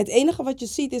 Het enige wat je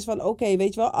ziet is van oké,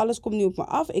 weet je wel, alles komt nu op me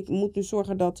af. Ik moet nu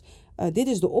zorgen dat dit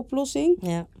is de oplossing.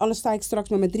 Yeah. Anders sta ik straks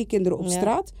met mijn 3 kinderen op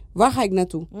straat. Waar ga ik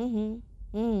naartoe?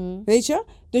 Weet je?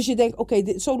 Dus je denkt,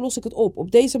 oké, zo los ik het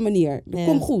op deze manier. Dat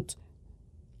komt goed.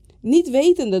 Niet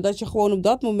wetende dat je gewoon op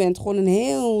dat moment gewoon een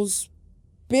heel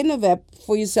spinnenweb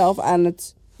voor jezelf aan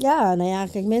het... Ja, nou ja,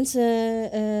 kijk, mensen,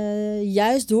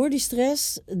 juist door die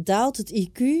stress daalt het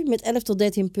IQ met 11 tot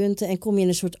 13 punten en kom je in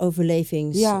een soort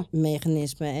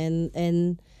overlevingsmechanisme.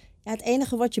 En het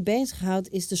enige wat je bezighoudt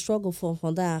is de struggle van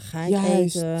vandaag. Ga ik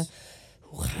eten?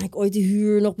 Hoe ga ik ooit de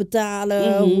huur nog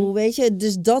betalen? Hoe, weet je?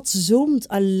 Dus dat zoomt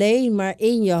alleen maar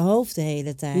in je hoofd de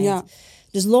hele tijd. Ja.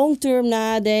 Dus long-term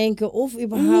nadenken of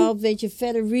überhaupt, weet je,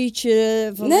 verder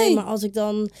reachen. Van, nee, maar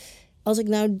als ik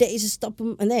nou deze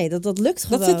stappen... Nee, dat lukt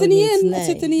gewoon niet. Dat zit er niet in. Nee, dat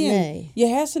zit er niet in. Je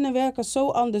hersenen werken zo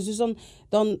anders. Dus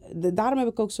daarom heb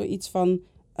ik ook zoiets van...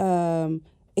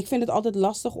 ik vind het altijd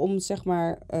lastig om, zeg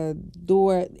maar,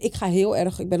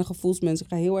 ik ben een gevoelsmens. Ik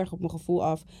ga heel erg op mijn gevoel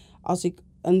af. Als ik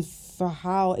een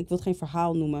verhaal... Ik wil het geen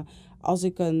verhaal noemen. Als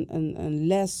ik een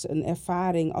les, een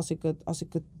ervaring... Als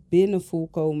ik het binnen voel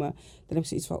komen, dan heb ik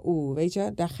zoiets van, weet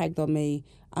je, daar ga ik dan mee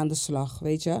aan de slag,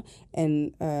 weet je.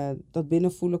 En dat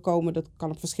binnenvoelen komen, dat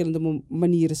kan op verschillende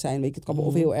manieren zijn. Weet je. Het kan me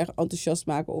of heel erg enthousiast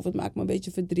maken, of het maakt me een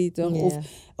beetje verdrietig,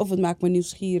 of het maakt me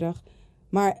nieuwsgierig.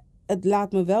 Maar het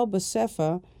laat me wel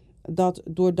beseffen dat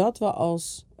doordat we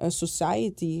als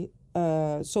society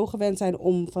zo gewend zijn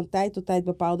om van tijd tot tijd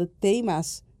bepaalde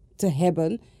thema's te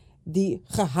hebben die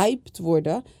gehyped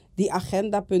worden, die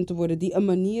agendapunten worden, die een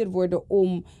manier worden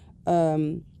om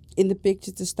in de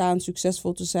picture te staan,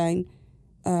 succesvol te zijn,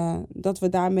 dat we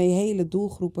daarmee hele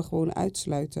doelgroepen gewoon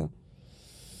uitsluiten.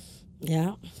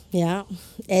 Ja.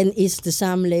 En is de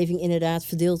samenleving inderdaad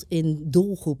verdeeld in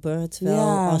doelgroepen.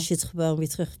 Terwijl als je het gewoon weer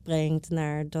terugbrengt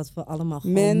naar dat we allemaal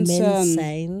gewoon mens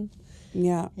zijn.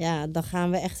 Ja, dan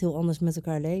gaan we echt heel anders met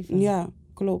elkaar leven. Ja,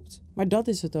 klopt. Maar dat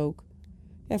is het ook.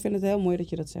 Ja, ik vind het heel mooi dat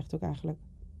je dat zegt ook eigenlijk.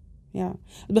 Ja.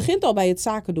 Het begint al bij het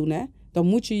zaken doen, hè? Dan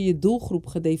moet je je doelgroep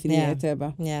gedefinieerd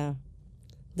hebben. Ja.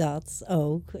 Dat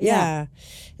ook. Ja.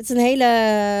 Het is een hele...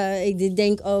 Ik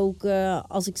denk ook,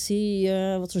 als ik zie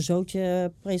wat een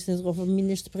zootje president of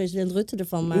minister-president Rutte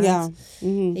ervan maakt. Ja.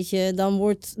 Mm-hmm. Weet je, dan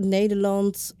wordt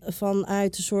Nederland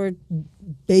vanuit een soort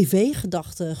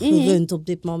BV-gedachte gerund op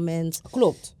dit moment.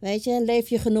 Klopt. Weet je, leef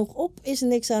je genoeg op, is er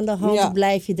niks aan de hand.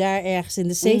 Blijf je daar ergens in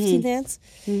de safety net.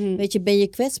 Mm-hmm. Weet je, ben je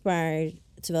kwetsbaar...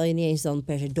 Terwijl je niet eens dan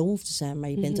per se dom hoeft te zijn. Maar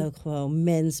je bent ook gewoon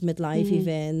mens met live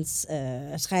events,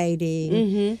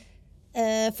 scheiding,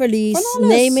 verlies,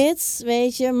 name it,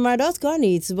 weet je. Maar dat kan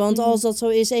niet. Want als dat zo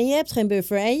is en je hebt geen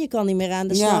buffer en je kan niet meer aan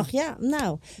de slag. Ja,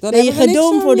 nou, dan ben je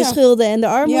gedoemd voor de schulden en de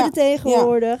armoede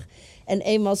tegenwoordig. En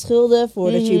eenmaal schulden,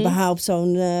 voordat je überhaupt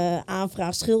zo'n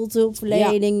aanvraag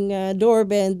schuldhulpverlening door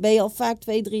bent, ben je al vaak 2-3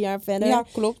 jaar verder. Ja,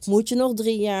 klopt. Moet je nog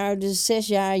 3 jaar, dus 6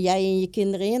 jaar, jij en je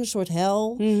kinderen in een soort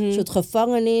hel. Een soort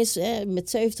gevangenis. Met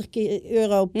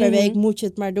 €70 per week moet je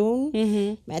het maar doen.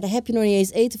 Maar daar heb je nog niet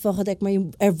eens eten van gedekt. Maar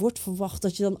er wordt verwacht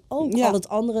dat je dan ook al het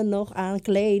andere nog aan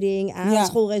kleding, aan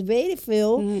schoolreis, weet ik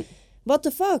veel... What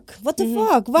the fuck?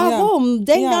 Waarom?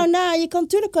 Denk nou na.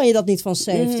 Tuurlijk kan je dat niet van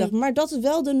 70. Maar dat is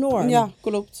wel de norm. Ja,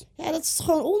 klopt. Ja, dat is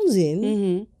gewoon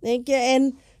onzin. Denk je?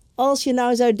 En als je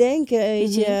nou zou denken,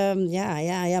 weet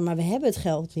je... maar we hebben het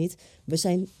geld niet. We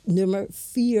zijn nummer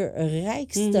 4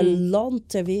 rijkste land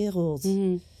ter wereld.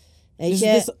 Dus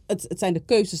het zijn de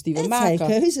keuzes die we maken. Het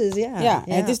zijn keuzes, ja.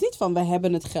 Het is niet van we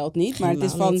hebben het geld niet. Maar het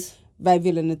is van... Wij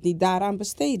willen het niet daaraan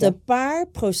besteden. De paar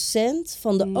procent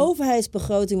van de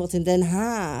overheidsbegroting wat in Den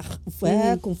Haag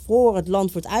voor het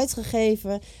land wordt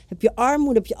uitgegeven. Heb je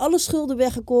armoede, heb je alle schulden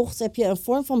weggekocht, heb je een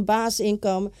vorm van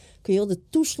basisinkomen. Kun je heel de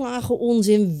toeslagen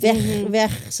onzin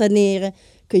weg saneren.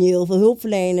 Kun je heel veel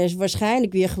hulpverleners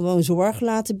waarschijnlijk weer gewoon zorg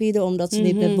laten bieden. Omdat ze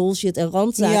niet met bullshit en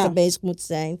randzaken bezig moeten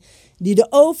zijn. Die de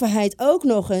overheid ook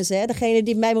nog eens, degene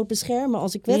die mij moet beschermen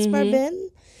als ik kwetsbaar ben...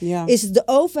 is het de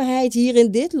overheid hier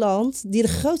in dit land die de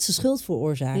grootste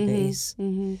schuldveroorzaker is.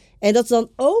 En dat dan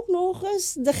ook nog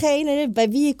eens degene bij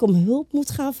wie ik om hulp moet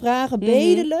gaan vragen,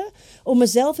 bedelen, om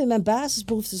mezelf in mijn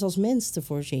basisbehoeftes als mens te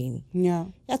voorzien. Ja,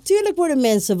 tuurlijk worden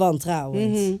mensen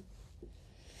wantrouwend.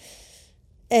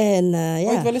 En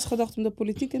Ooit wel eens gedacht om de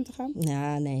politiek in te gaan?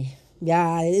 Ja, nee.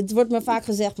 Ja, het wordt me vaak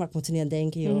gezegd, maar ik moet er niet aan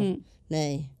denken, joh.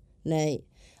 Nee.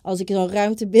 Als ik in zo'n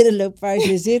ruimte binnenloop waar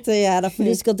ze zitten, dan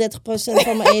verlies ik al 30%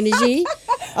 van mijn energie.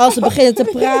 Als ze beginnen te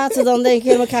praten, dan denk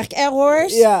ik, dan krijg ik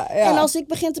errors. Ja. En als ik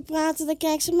begin te praten, dan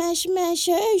kijken ze,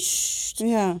 meisje,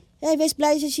 hey, wees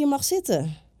blij dat je hier mag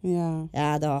zitten.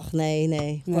 Ja, dag,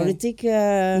 nee. Politiek,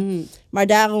 maar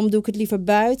daarom doe ik het liever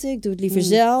buiten. Ik doe het liever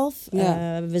zelf.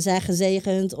 We zijn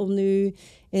gezegend om nu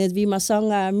in het Wima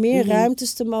Sangha meer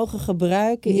ruimtes te mogen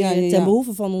gebruiken ten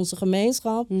behoeve van onze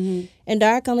gemeenschap. En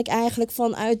daar kan ik eigenlijk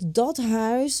vanuit dat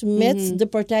huis met de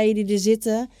partijen die er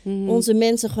zitten onze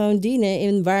mensen gewoon dienen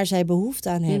in waar zij behoefte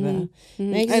aan hebben.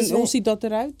 En hoe ziet dat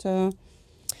eruit?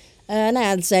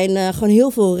 Het zijn gewoon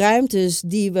heel veel ruimtes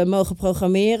die we mogen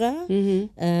programmeren.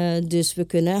 Dus we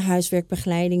kunnen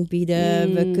huiswerkbegeleiding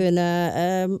bieden. We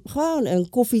kunnen gewoon een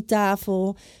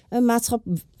koffietafel, een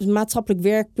maatschappelijk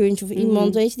werkpuntje of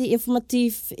iemand weet je, die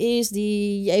informatief is,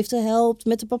 die je eventueel helpt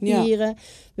met de papieren.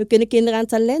 We kunnen kinderen aan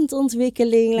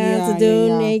talentontwikkeling laten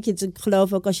doen. Weet je, ik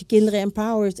geloof ook als je kinderen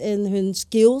empowert en hun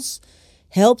skills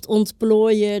helpt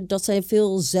ontplooien, dat zij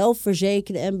veel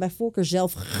zelfverzekerde en bij voorkeur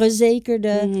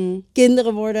zelfgezekerde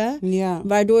kinderen worden.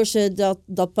 Waardoor ze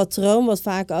dat patroon, wat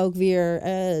vaak ook weer,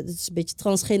 het is een beetje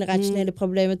transgenerationele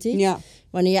problematiek.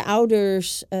 Wanneer je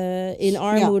ouders in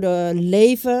armoede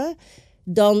leven,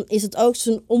 dan is het ook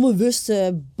zo'n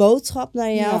onbewuste boodschap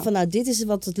naar jou. Ja. Van nou, dit is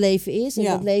wat het leven is. En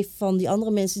het leven van die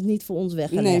andere mensen is niet voor ons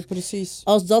weggelegd. Nee, precies.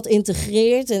 Als dat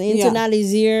integreert en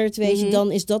internaliseert, weet je,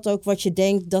 dan is dat ook wat je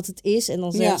denkt dat het is. En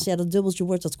dan zeggen ze, dat dubbeltje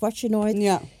wordt dat kwartje nooit.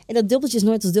 Ja. En dat dubbeltje is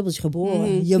nooit als dubbeltje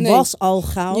geboren. Je was al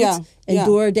goud. Ja. En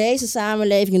door deze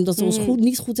samenleving, en dat we ons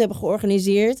niet goed hebben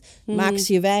georganiseerd, maken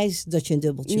ze je wijs dat je een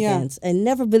dubbeltje bent. En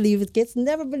never believe it, kids.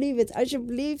 Never believe it,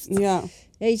 alsjeblieft. Ja.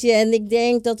 Weet je, en ik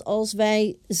denk dat als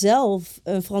wij zelf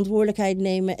verantwoordelijkheid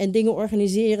nemen en dingen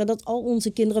organiseren, dat al onze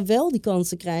kinderen wel die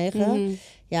kansen krijgen,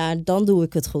 ja, dan doe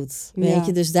ik het goed. Weet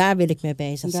je, dus daar wil ik mee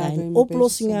bezig zijn.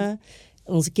 Oplossingen,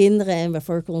 onze kinderen en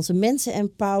waarvoor onze mensen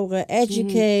empoweren,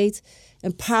 educate,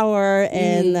 empower.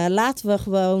 En laten we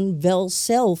gewoon wel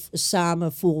zelf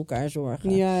samen voor elkaar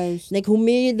zorgen. Juist. Ik denk, hoe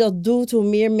meer je dat doet, hoe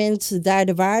meer mensen daar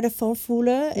de waarde van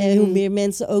voelen. En hoe meer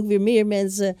mensen ook weer meer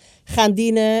mensen gaan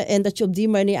dienen. En dat je op die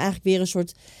manier eigenlijk weer een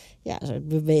soort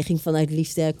beweging vanuit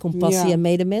liefde, compassie en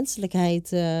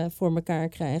medemenselijkheid voor elkaar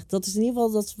krijgt. Dat is in ieder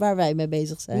geval waar wij mee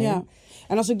bezig zijn. Ja.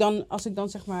 En als ik dan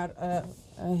zeg maar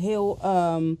heel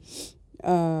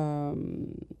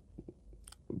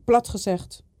plat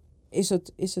gezegd, is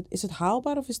het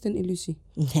haalbaar of is het een illusie?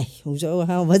 Nee, hoezo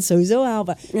haalbaar? Het is sowieso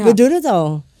haalbaar. Ja. We doen het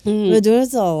al. We doen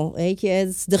het al. Weet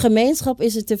je, de gemeenschap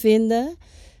is er te vinden.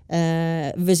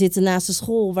 We zitten naast de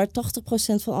school waar 80%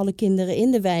 van alle kinderen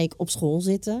in de wijk op school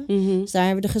zitten. Dus daar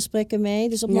hebben we de gesprekken mee.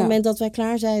 Dus op het moment dat wij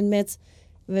klaar zijn met,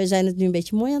 we zijn het nu een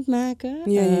beetje mooi aan het maken.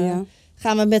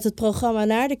 Gaan we met het programma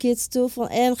naar de kids toe.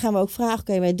 En gaan we ook vragen,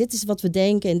 oké, dit is wat we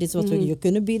denken en dit is wat we je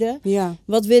kunnen bieden. Ja.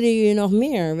 Wat willen jullie nog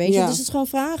meer? Weet je? Dus het is gewoon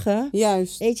vragen.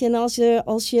 Juist. Weet je, en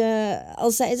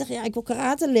als zij zeggen, ik wil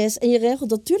karateles en je regelt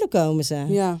dat, tuurlijk komen ze.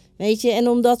 Ja. Weet je, en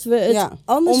omdat we het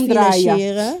anders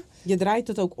financieren. Je draait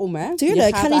het ook om, hè? Tuurlijk,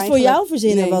 ik ga niet voor jou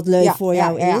verzinnen wat leuk voor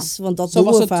jou is. Want dat doen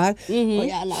we vaak.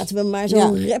 Laten we maar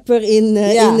zo'n rapper in.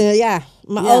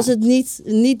 Maar als het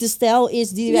niet de stijl is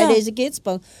die wij deze kids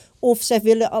pakken. Of zij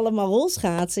willen allemaal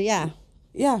rolschaatsen,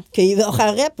 kun je wel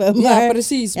gaan rappen. Maar,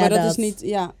 precies. Maar dat is niet...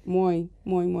 Ja, mooi.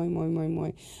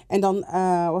 En dan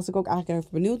was ik ook eigenlijk even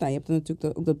benieuwd. Nou, je hebt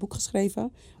natuurlijk ook dat boek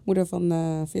geschreven. Moeder van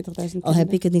 40.000 Al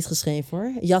heb ik het niet geschreven,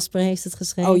 hoor. Jasper heeft het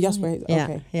geschreven. Oh, Jasper heeft het.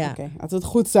 Oké. Laten we het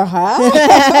goed zeggen.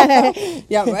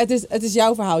 Ja, maar het is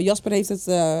jouw verhaal. Jasper heeft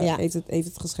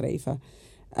het geschreven.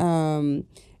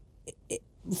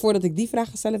 Voordat ik die vraag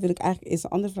ga stellen, wil ik eigenlijk eerst een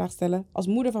andere vraag stellen. Als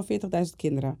moeder van 40.000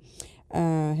 kinderen,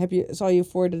 zal je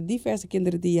voor de diverse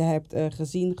kinderen die je hebt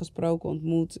gezien, gesproken,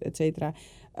 ontmoet, et cetera,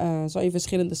 zal je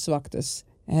verschillende zwaktes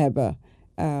hebben.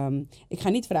 Ik ga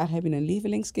niet vragen, heb je een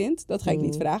lievelingskind? Dat ga ik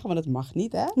niet vragen, want dat mag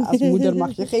niet, hè? Als moeder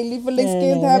mag je geen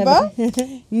lievelingskind hebben.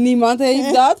 Niemand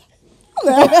heeft dat.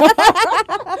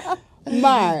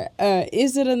 Maar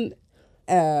is er een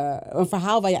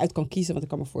verhaal waar je uit kan kiezen, want ik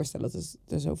kan me voorstellen dat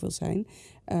er zoveel zijn,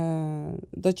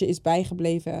 dat je is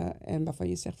bijgebleven en waarvan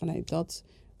je zegt van hey, dat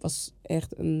was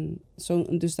echt zo'n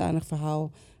dusdanig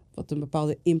verhaal wat een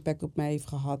bepaalde impact op mij heeft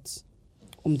gehad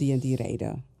om die en die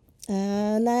reden?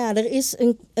 Er is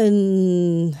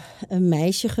een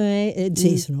meisje geweest, ze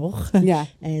is nog. Ja.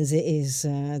 En ze is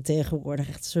tegenwoordig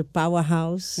echt een soort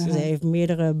powerhouse. Ze heeft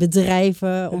meerdere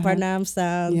bedrijven op haar naam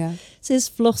staan. Ja. Ze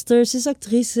is vlogster, ze is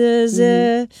actrice,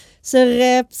 ze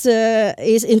rapt, ze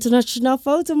is internationaal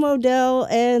fotomodel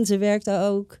en ze werkt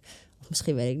ook.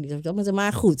 Misschien weet ik niet of ik dat met haar,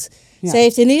 maar goed. Ja. Ze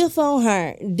heeft in ieder geval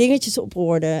haar dingetjes op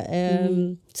orde.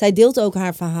 Zij deelt ook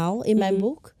haar verhaal in mijn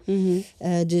boek.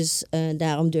 Dus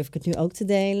daarom durf ik het nu ook te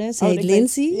delen. Ze heet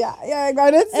Lindsay. Ja, ik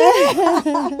wou net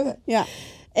zeggen. Ja.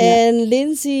 En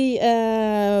Lindsay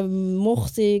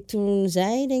mocht ik toen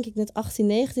zij, denk ik, net 18,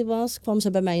 19 was, kwam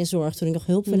ze bij mij in zorg toen ik nog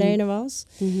hulpverlener was.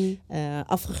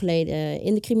 Afgegleden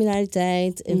in de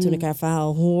criminaliteit. En toen ik haar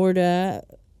verhaal hoorde,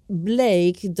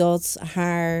 bleek dat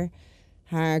haar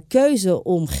keuze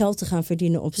om geld te gaan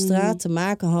verdienen op straat te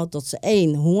maken had dat ze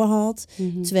 1, honger had.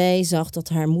 2, zag dat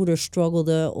haar moeder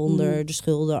struggelde onder de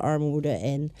schulden, armoede.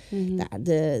 En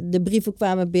de brieven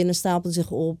kwamen binnen, stapelden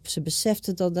zich op. Ze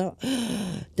besefte dat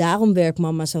daarom werkt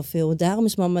mama zoveel. Daarom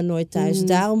is mama nooit thuis.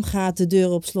 Daarom gaat de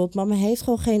deur op slot. Mama heeft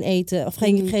gewoon geen eten of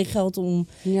geen geld om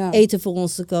eten voor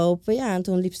ons te kopen. Ja, en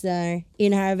toen liep ze daar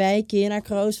in haar wijkje, in haar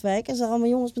Krooswijk. En zag allemaal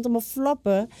jongens met allemaal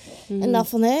flappen. En dacht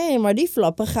van, hé, maar die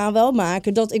flappen gaan wel maken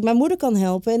dat ik mijn moeder kan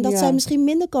helpen. En dat zij misschien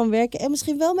minder kan werken. En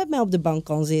misschien wel met mij op de bank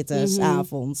kan zitten, 's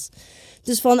avonds.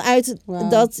 Dus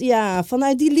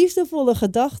vanuit die liefdevolle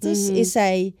gedachten is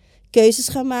zij keuzes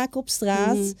gaan maken op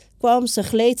straat.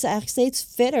 Gleed ze eigenlijk steeds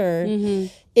verder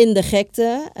in de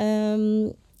gekte.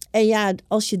 En ja,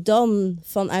 als je dan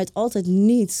vanuit altijd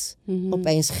niets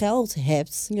opeens geld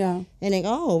hebt. Ja. En denk,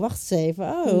 oh, wacht eens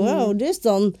even. Dus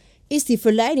dan is die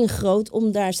verleiding groot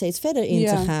om daar steeds verder in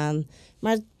te gaan.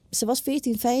 Maar ze was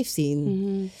 14, 15.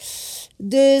 Mm-hmm.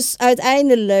 Dus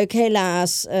uiteindelijk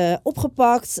helaas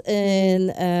opgepakt.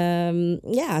 En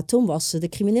toen was ze de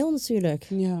crimineel natuurlijk.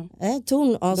 Ja.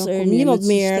 Toen als dan er niemand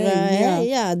meer...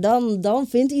 dan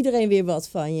vindt iedereen weer wat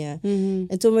van je. Mm-hmm.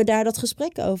 En toen we daar dat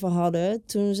gesprek over hadden...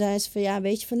 Toen zei ze van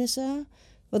weet je Vanessa...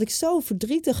 Wat ik zo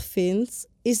verdrietig vind...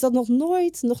 is dat nog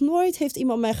nooit heeft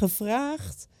iemand mij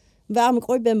gevraagd... waarom ik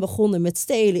ooit ben begonnen met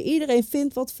stelen. Iedereen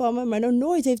vindt wat van me... maar nog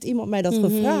nooit heeft iemand mij dat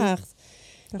gevraagd.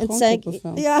 En toen zei ik...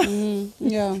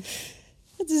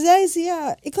 En toen zei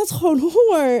ze... ik had gewoon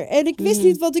honger... en ik wist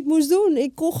niet wat ik moest doen.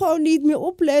 Ik kon gewoon niet meer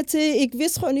opletten. Ik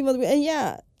wist gewoon niet wat ik... En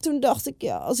toen dacht ik...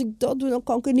 als ik dat doe... dan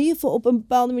kan ik in ieder geval... op een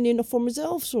bepaalde manier nog voor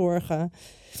mezelf zorgen.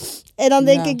 En dan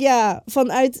denk ik...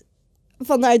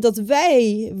 Vanuit dat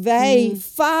wij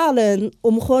falen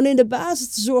om gewoon in de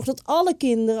basis te zorgen dat alle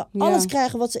kinderen alles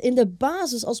krijgen wat ze in de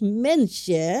basis als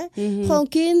mensje. Mm-hmm. Gewoon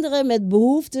kinderen met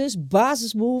behoeftes,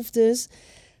 basisbehoeftes.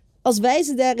 Als wij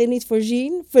ze daarin niet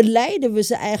voorzien, verleiden we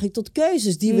ze eigenlijk tot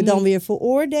keuzes die we dan weer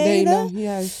veroordelen.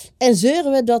 En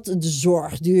zeuren we dat de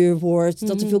zorg duur wordt,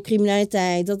 dat er veel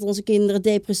criminaliteit, dat onze kinderen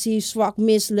depressief, zwak,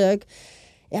 misselijk.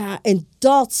 Ja, en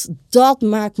dat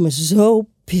maakt me zo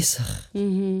pissig.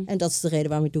 Mm-hmm. En dat is de reden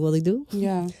waarom ik doe wat ik doe.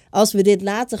 Ja. Als we dit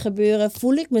laten gebeuren,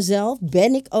 voel ik mezelf,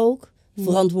 ben ik ook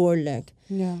verantwoordelijk.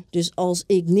 Ja. Dus als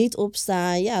ik niet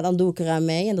opsta, dan doe ik eraan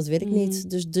mee. En dat wil ik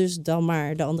niet. Dus dan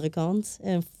maar de andere kant.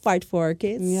 En fight for our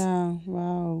kids. Ja,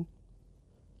 wauw.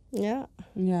 Ja.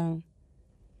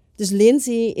 Dus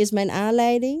Lindsay is mijn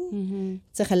aanleiding. Mm-hmm.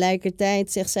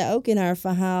 Tegelijkertijd zegt zij ook in haar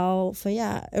verhaal van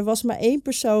er was maar 1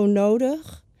 persoon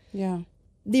nodig. Ja.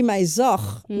 Die mij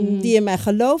zag, die in mij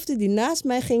geloofde, die naast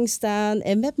mij ging staan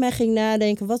en met mij ging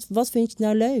nadenken, wat vind je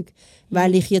nou leuk? Waar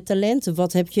liggen je talenten?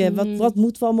 Wat heb je? Wat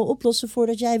moeten we allemaal oplossen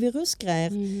voordat jij weer rust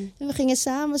krijgt? En we gingen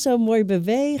samen zo mooi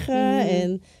bewegen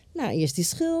en eerst die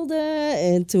schilden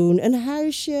en toen een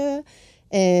huisje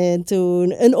en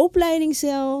toen een opleiding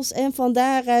zelfs. En van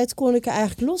daaruit kon ik haar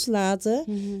eigenlijk loslaten,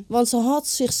 want ze had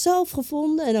zichzelf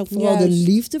gevonden en ook vooral de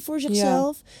liefde voor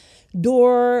zichzelf. Ja.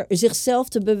 Door zichzelf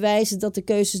te bewijzen dat de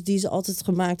keuzes die ze altijd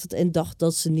gemaakt had en dacht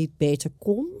dat ze niet beter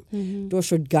kon. Mm-hmm. Door een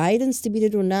soort guidance te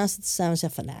bieden, door naast het te staan en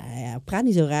zeggen van, praat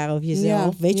niet zo raar over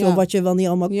jezelf. Ja, weet je wel wat je wel niet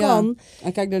allemaal kan.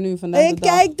 En kijk er nu vandaag de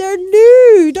dag. Kijk er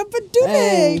nu, dat bedoel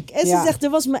ik. En ze zegt, er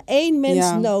was maar 1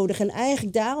 mens nodig. En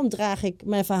eigenlijk daarom draag ik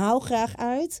mijn verhaal graag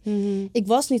uit. Mm-hmm. Ik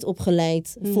was niet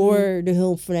opgeleid voor de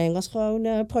hulpverlening. Ik was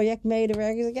gewoon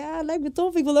projectmedewerker. Ik zei, lijkt me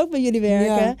tof, ik wil ook bij jullie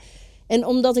werken. Ja. En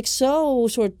omdat ik zo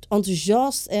soort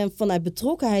enthousiast en vanuit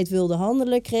betrokkenheid wilde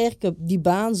handelen, kreeg ik die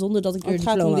baan zonder dat ik er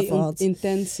diploma voor had. Het gaat om die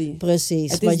intentie.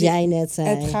 Precies, wat jij net zei.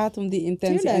 Het gaat om die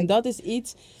intentie. Tuurlijk. En dat is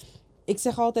iets, ik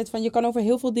zeg altijd van, je kan over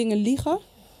heel veel dingen liegen.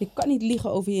 Je kan niet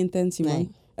liegen over je intentie, man. Nee.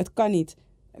 Het kan niet.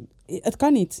 Het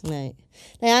kan niet. Nee.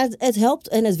 Nou ja, het helpt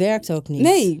en het werkt ook niet.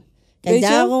 Nee. Kijk,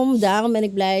 daarom ben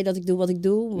ik blij dat ik doe wat ik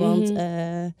doe. Want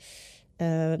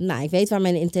ik weet waar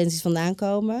mijn intenties vandaan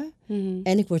komen. Mm-hmm.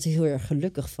 En ik word er heel erg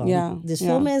gelukkig van. Ja, dus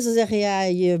veel mensen zeggen,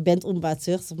 je bent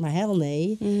onbaatzuchtig. Maar hel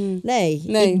nee. Mm-hmm. Nee,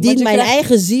 ik dien mijn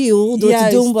eigen ziel door te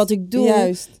doen wat ik doe.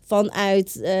 Juist.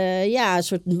 Vanuit een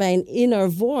soort mijn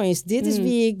inner voice. Dit is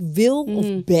wie ik wil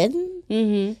of ben.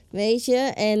 Mm-hmm. Weet je?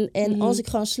 En als ik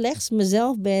gewoon slechts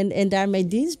mezelf ben en daarmee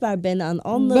dienstbaar ben aan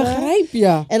anderen. Begrijp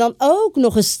je? En dan ook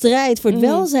nog een strijd voor het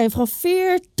welzijn van 40.000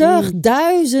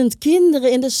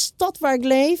 kinderen in de stad waar ik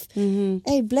leef. Mm-hmm.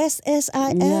 Hey, blessed as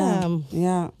I am.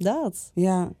 Ja. Dat.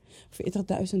 Ja. 40.000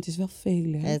 is wel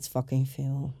veel, hè? Het is fucking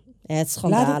veel. Het is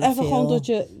schandalig veel. Laat het even gewoon tot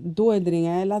je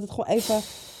doordringen, hè? Laat het gewoon even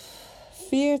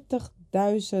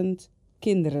 40.000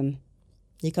 kinderen.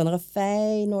 Je kan er een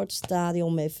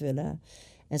Feyenoordstadion mee vullen.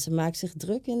 En ze maakt zich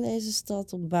druk in deze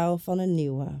stad op het bouwen van een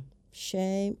nieuwe.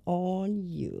 Shame on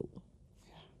you.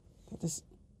 Dat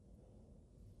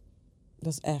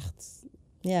is echt.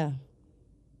 Ja.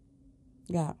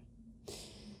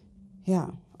 Ja,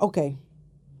 oké.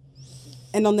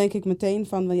 En dan denk ik meteen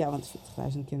van, want 40.000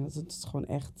 kinderen, dat is gewoon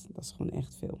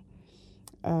echt veel.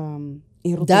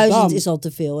 In Rotterdam. 1000 is al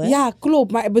te veel, hè? Ja,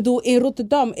 klopt. Maar ik bedoel, in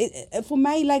Rotterdam. Voor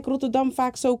mij lijkt Rotterdam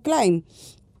vaak zo klein.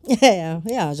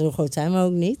 Ja, zo groot zijn we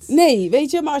ook niet. Nee,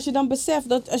 weet je, maar als je dan beseft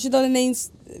dat, als je dan ineens,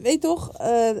 weet toch,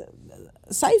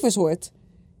 cijfers hoort.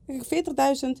 40.000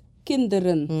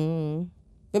 kinderen. We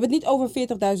hebben het niet over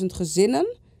 40.000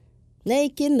 gezinnen.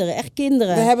 Nee, kinderen, echt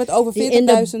kinderen. We hebben het over 40.000... Die in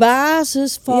de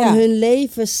basis van hun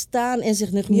leven staan en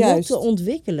zich nog moeten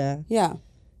ontwikkelen. Ja.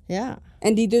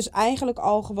 En die dus eigenlijk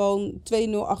al gewoon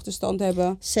 2-0 achterstand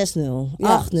hebben. 6-0, 8-0. 6-8.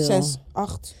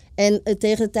 En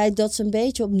tegen de tijd dat ze een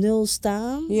beetje op 0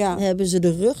 staan, hebben ze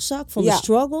de rugzak van de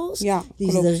struggles,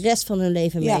 die ze de rest van hun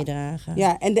leven meedragen.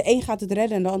 Ja, en de een gaat het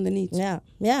redden en de ander niet.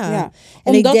 Ja.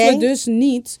 En omdat we dus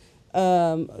niet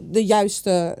de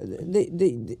juiste,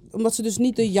 omdat ze dus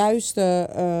niet de juiste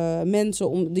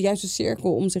mensen, de juiste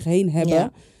cirkel om zich heen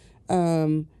hebben.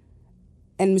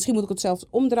 En misschien moet ik het zelfs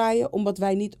omdraaien, omdat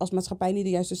wij niet als maatschappij niet de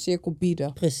juiste cirkel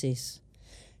bieden. Precies.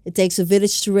 It takes a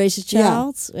village to raise a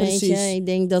child. Ja, weet je? Ik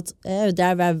denk dat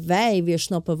daar waar wij weer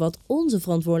snappen wat onze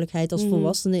verantwoordelijkheid als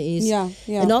volwassenen is.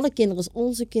 En alle kinderen, als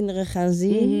onze kinderen gaan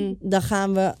zien, dan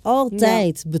gaan we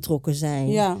altijd betrokken zijn.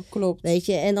 Ja, klopt. Weet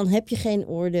je, en dan heb je geen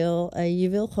oordeel. Je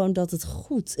wil gewoon dat het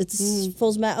goed. Het is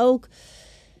volgens mij ook.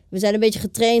 We zijn een beetje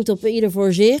getraind op ieder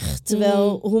voor zich.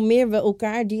 Terwijl hoe meer we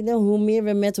elkaar dienen, hoe meer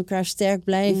we met elkaar sterk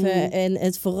blijven. En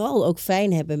het vooral ook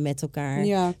fijn hebben met elkaar.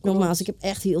 Ja, nogmaals, ik heb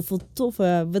echt heel veel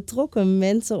toffe, betrokken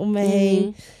mensen om me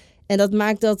heen. En dat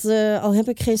maakt dat, al heb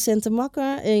ik geen cent te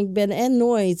makken, ik ben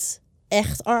nooit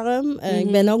echt arm.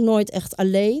 Ik ben ook nooit echt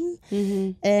alleen.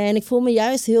 En ik voel me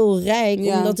juist heel rijk,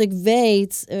 omdat ik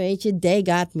weet, weet je, they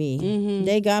got me.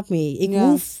 They got me.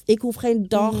 Ik hoef geen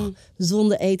dag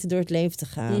zonder eten door het leven te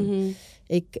gaan.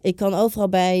 Ik kan overal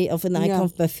bij, ik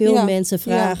kan bij veel mensen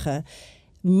vragen.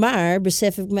 Maar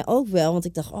besef ik me ook wel, want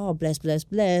ik dacht,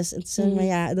 bless. En toen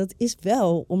maar dat is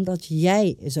wel omdat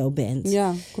jij zo bent.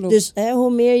 Ja, klopt. Dus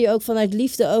hoe meer je ook vanuit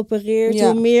liefde opereert,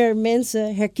 hoe meer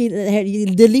mensen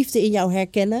de liefde in jou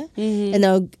herkennen. En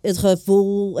ook het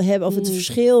gevoel hebben of het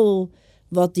verschil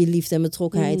wat die liefde en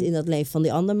betrokkenheid in dat leven van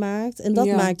die ander maakt. En dat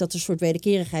maakt dat er een soort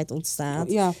wederkerigheid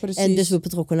ontstaat. Ja, precies. En dus we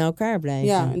betrokken naar elkaar blijven.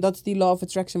 Ja, en dat is die law of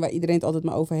attraction waar iedereen het altijd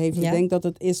maar over heeft. Ik denk dat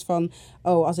het is van,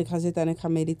 als ik ga zitten en ik ga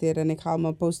mediteren en ik ga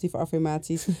mijn positieve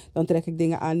affirmaties, dan trek ik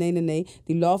dingen aan. Nee.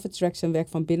 Die law of attraction werkt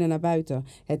van binnen naar buiten.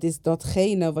 Het is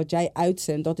datgene wat jij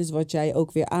uitzendt, dat is wat jij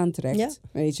ook weer aantrekt.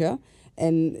 Weet je?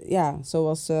 En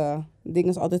zoals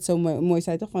dingen altijd zo mooi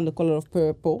zijn, toch? Van the color of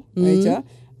purple, weet je?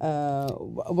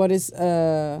 Wat is...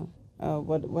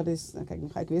 Kijk, nu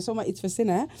ga ik weer zomaar iets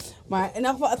verzinnen, hè. Maar in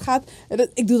elk geval, het gaat...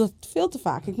 Ik doe dat veel te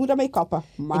vaak. Ik moet daarmee kappen.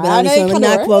 Maar ik ga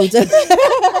naquoten.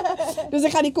 Dus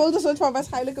ik ga die quote soort van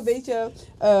waarschijnlijk een beetje...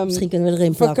 Misschien kunnen we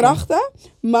erin verkrachten.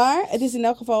 Maar het is in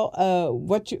elk geval...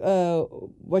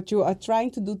 what you are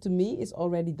trying to do to me is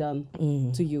already done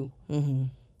to you.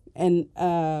 En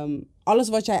alles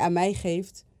wat jij aan mij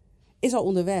geeft, is al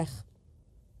onderweg.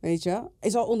 Weet je?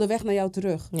 Is al onderweg naar jou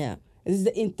terug. Ja. Het is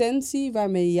de intentie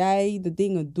waarmee jij de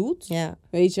dingen doet. Ja.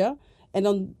 Weet je? En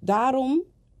dan daarom,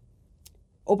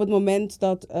 op het moment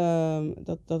dat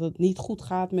het niet goed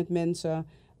gaat met mensen,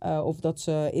 of dat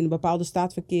ze in een bepaalde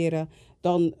staat verkeren,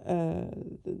 dan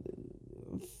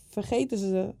vergeten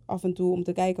ze af en toe om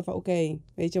te kijken van oké,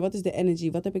 weet je, wat is de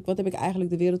energy? Wat heb ik eigenlijk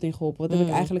de wereld in geholpen? Wat heb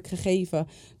ik eigenlijk gegeven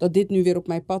dat dit nu weer op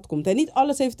mijn pad komt? En niet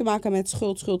alles heeft te maken met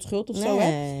schuld of zo,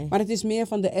 hè? Maar het is meer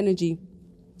van de energy.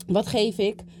 Wat geef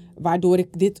ik, waardoor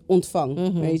ik dit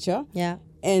ontvang, weet je? Ja.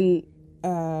 En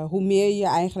hoe meer je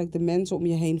eigenlijk de mensen om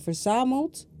je heen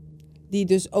verzamelt, die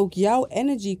dus ook jouw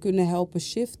energy kunnen helpen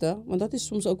shiften. Want dat is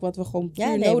soms ook wat we gewoon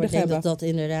puur nodig hebben. Dat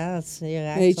inderdaad, je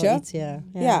raakt weet je? Iets,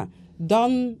 ja.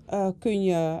 Dan kun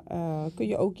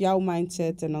je ook jouw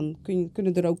mindset en dan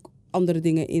kunnen er ook andere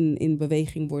dingen in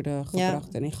beweging worden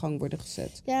gebracht en in gang worden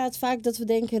gezet. Ja, het vaak dat we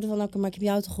denken van, maar ik heb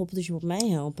jou toch geholpen, dus je moet mij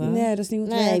helpen. Nee, dat is niet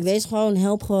hoe het werkt. Wees gewoon,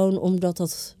 help gewoon omdat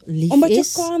dat lief omdat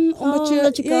is. Je kan,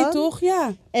 omdat je kan. Toch?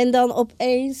 Ja. En dan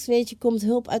opeens, weet je, komt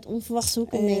hulp uit onverwachte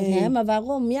hoek en denk je, maar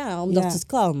waarom? Ja, omdat het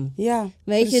kan. Ja,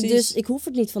 weet je, dus ik hoef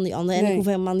het niet van die ander en ik hoef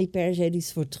helemaal niet per se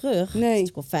iets voor terug. Nee. Het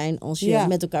is wel fijn als je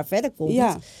met elkaar verder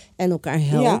komt en elkaar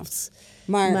helpt. Ja.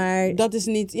 Maar dat is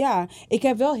niet... Ja, ik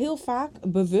heb wel heel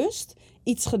vaak bewust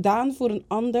iets gedaan voor een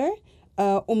ander,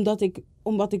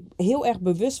 omdat ik heel erg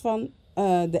bewust van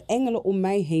de engelen om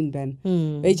mij heen ben.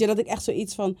 Weet je, dat ik echt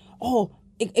zoiets van...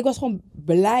 Ik was gewoon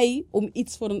blij om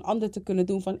iets voor een ander te kunnen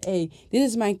doen van... dit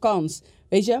is mijn kans.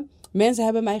 Weet je, mensen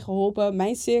hebben mij geholpen.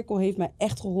 Mijn cirkel heeft mij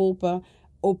echt geholpen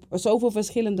op zoveel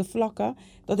verschillende vlakken,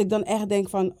 dat ik dan echt denk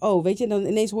van, weet je, dan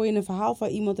ineens hoor je een verhaal van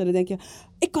iemand en dan denk je,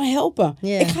 ik kan helpen.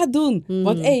 Yeah. Ik ga het doen.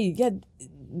 Want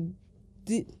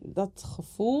dat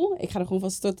gevoel, ik ga er gewoon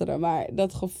van stotteren, maar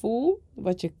dat gevoel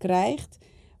wat je krijgt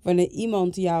wanneer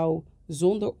iemand jou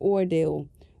zonder oordeel,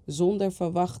 zonder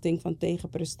verwachting van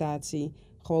tegenprestatie,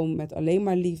 gewoon met alleen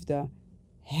maar liefde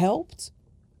helpt,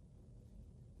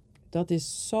 dat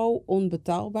is zo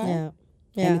onbetaalbaar. Ja.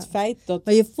 Ja. En het feit dat...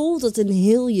 Maar je voelt het in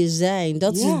heel je zijn.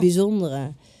 Dat is het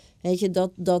bijzondere. Weet je,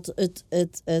 dat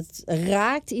het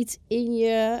raakt iets in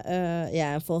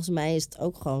je. Volgens mij is het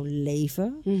ook gewoon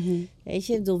leven. Mm-hmm. Weet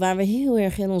je, ik bedoel, waar we heel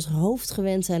erg in ons hoofd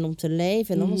gewend zijn om te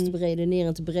leven... en alles te beredeneren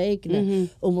en te berekenen...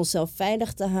 om onszelf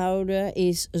veilig te houden...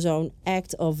 is zo'n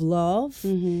act of love.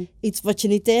 Iets wat je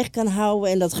niet tegen kan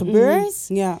houden en dat gebeurt.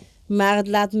 Ja. Maar het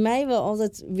laat mij wel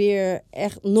altijd weer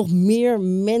echt nog meer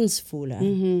mens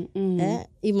voelen. Hè?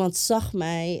 Iemand zag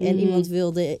mij en iemand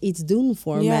wilde iets doen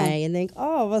voor mij. En denk,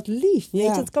 oh, wat lief. Weet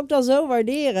je, dat kan ik dan zo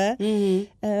waarderen.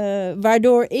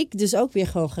 Waardoor ik dus ook weer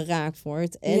gewoon geraakt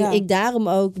word. En ik daarom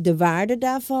ook de waarde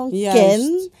daarvan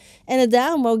ken. En het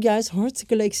daarom ook juist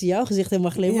hartstikke leuk zie jouw gezicht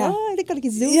helemaal glimmen. Oh, dan kan ik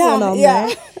iets doen voor een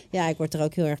ander. Ja, ik word er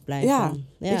ook heel erg blij van. Ja.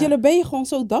 Weet je, dan ben je gewoon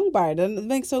zo dankbaar. Dan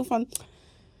ben ik zo van...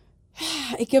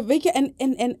 Ik heb, weet je,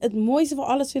 en het mooiste van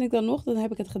alles vind ik dan nog, dan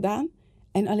heb ik het gedaan.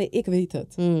 En alleen ik weet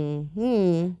het.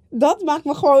 Dat maakt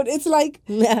me gewoon, it's like...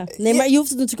 Ja. Nee, maar je hoeft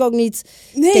het natuurlijk ook niet...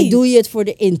 Nee. Kijk, doe je het voor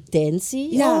de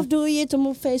intentie? Ja. Of doe je het om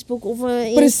op Facebook of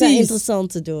Insta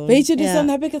interessant te doen? Weet je, dus dan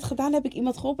heb ik het gedaan, heb ik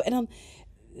iemand geholpen. En dan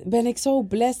ben ik zo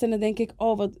blessed. En dan denk ik,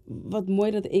 oh, wat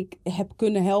mooi dat ik heb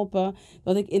kunnen helpen.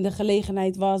 Dat ik in de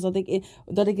gelegenheid was. Dat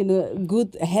ik in de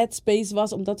good headspace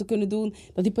was om dat te kunnen doen.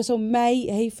 Dat die persoon mij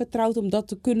heeft vertrouwd om dat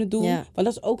te kunnen doen. Ja. Want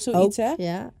dat is ook zoiets, hè.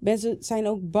 Ja. Mensen zijn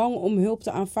ook bang om hulp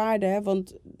te aanvaarden, hè.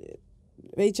 Want...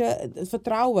 Weet je, het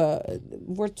vertrouwen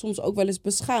wordt soms ook wel eens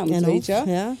beschaamd, en weet je.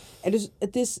 Ja. En dus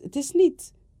het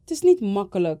is niet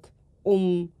makkelijk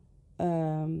om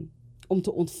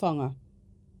te ontvangen.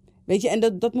 Weet je,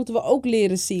 en dat moeten we ook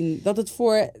leren zien. Dat het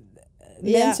voor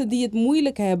mensen die het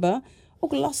moeilijk hebben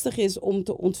ook lastig is om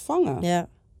te ontvangen. Ja,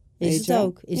 is het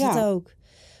ook.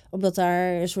 Omdat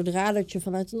daar een soort radertje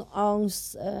vanuit een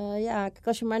angst... kijk,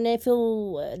 als je maar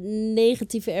veel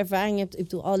negatieve ervaring hebt... Ik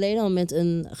bedoel, alleen al met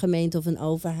een gemeente of een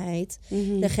overheid...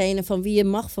 Degene van wie je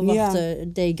mag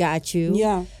verwachten, they got you.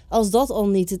 Ja. Als dat al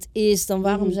niet het is, dan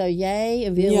waarom zou jij,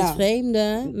 een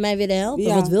wereldvreemde... mij willen helpen?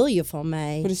 Ja. Wat wil je van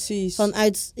mij? Precies.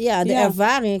 Vanuit de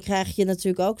ervaringen krijg je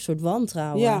natuurlijk ook een soort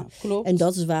wantrouwen. Ja, klopt. En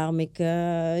dat is waarom ik...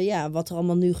 wat er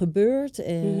allemaal nu gebeurt.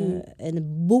 En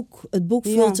het boek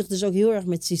vult zich dus ook heel erg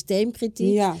met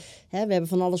systeemkritiek. Ja. Hè, we hebben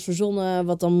van alles verzonnen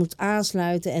wat dan moet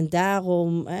aansluiten. En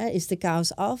daarom is de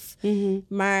chaos af.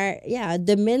 Maar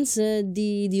de mensen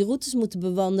die routes moeten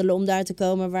bewandelen... om daar te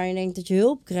komen waar je denkt dat je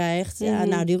hulp krijgt...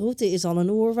 die route is al een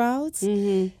oerwoud.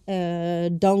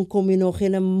 Dan kom je nog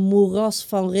in een moeras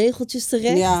van regeltjes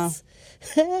terecht. Ja.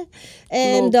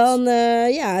 En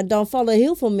dan vallen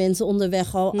heel veel mensen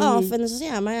onderweg al af. En dan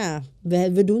zeggen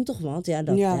ze, we doen toch wat.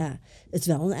 Het is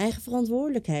wel een eigen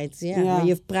verantwoordelijkheid. Ja. Maar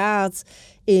je praat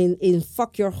in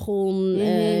vakjargon.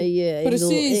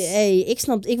 Precies.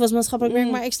 Ik was maatschappelijk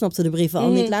werk, maar ik snapte de brieven al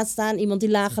niet. Laat staan iemand die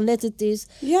laaggeletterd is,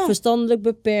 verstandelijk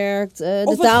beperkt,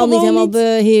 de taal niet helemaal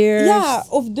beheerst. Ja,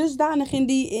 of dusdanig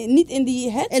niet in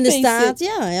die headspace. En de staat,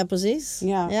 ja, precies.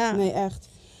 Ja, nee, echt.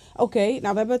 Oké, nou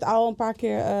we hebben het al een paar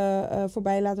keer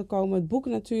voorbij laten komen. Het boek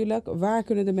natuurlijk. Waar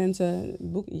kunnen de mensen...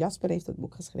 Jasper heeft het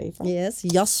boek geschreven. Yes,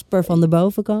 Jasper van de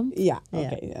Bovenkamp. Ja,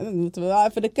 oké. Dan moeten we wel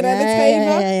even de credits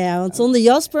geven. Ja, want zonder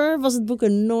Jasper was het boek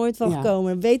er nooit van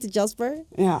gekomen. Weet het, Jasper?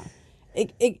 Ja.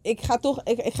 Ik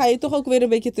ga je toch ook weer een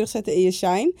beetje terugzetten in je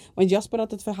shine. Want Jasper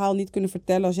had het verhaal niet kunnen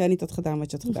vertellen als jij niet had gedaan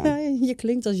wat je had gedaan. Ja, je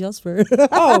klinkt als Jasper.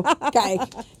 Oh, kijk.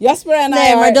 Jasper en hij.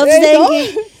 Nee, maar dat is denk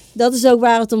ik... Dat is ook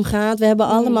waar het om gaat. We hebben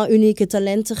allemaal unieke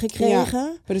talenten gekregen.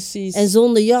 Ja, precies. En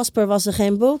zonder Jasper was er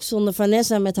geen boek. Zonder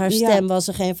Vanessa met haar stem was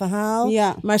er geen verhaal.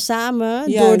 Ja. Maar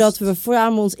samen, doordat we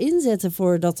samen ons inzetten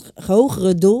voor dat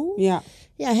hogere doel...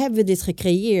 hebben we dit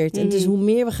gecreëerd. En dus hoe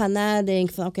meer we gaan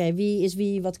nadenken van... Oké, wie is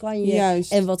wie, wat kan je?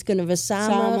 Juist. En wat kunnen we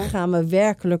samen? Gaan we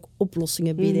werkelijk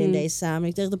oplossingen bieden in deze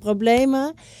samenleving. Tegen de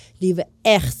problemen die we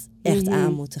echt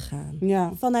aan moeten gaan.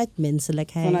 Ja. Vanuit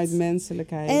menselijkheid.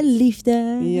 En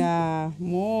liefde. Ja,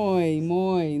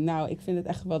 mooi. Nou, ik vind het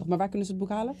echt geweldig. Maar waar kunnen ze het boek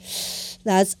halen?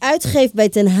 Nou, het is uitgegeven bij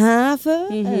Ten Haven.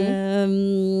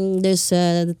 Dus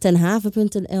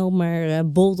tenhaven.nl,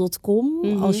 maar bol.com.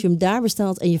 Als je hem daar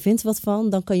bestelt en je vindt wat van,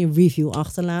 dan kan je een review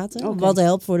achterlaten. Okay. Wat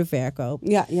helpt voor de verkoop.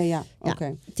 Ja.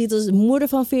 Oké. De titel is Moeder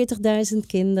van 40.000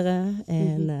 kinderen.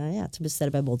 En te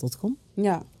bestellen bij bol.com.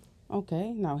 Ja.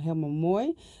 Oké, nou helemaal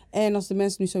mooi. En als de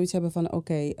mensen nu zoiets hebben van...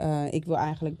 ik wil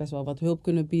eigenlijk best wel wat hulp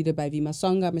kunnen bieden bij Wima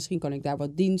Sangha. Misschien kan ik daar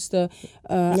wat diensten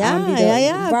aanbieden.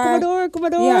 Ja, kom maar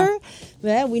door.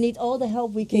 Ja. We need all the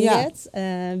help we can get.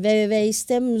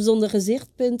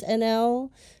 www.stemzondergezicht.nl.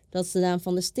 Dat is de naam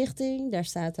van de stichting. Daar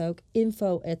staat ook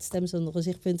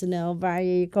info@stemzondergezicht.nl waar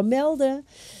je je kan melden.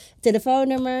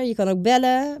 Telefoonnummer, je kan ook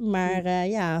bellen.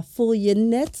 Maar voel je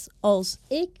net als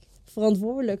ik...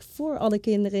 verantwoordelijk voor alle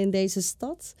kinderen in deze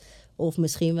stad. Of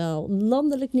misschien wel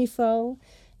landelijk niveau.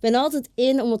 ben altijd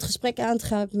in om het gesprek aan te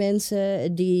gaan met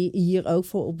mensen die hier ook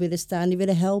voor op willen staan. Die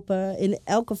willen helpen in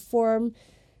elke vorm.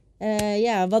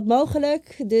 Wat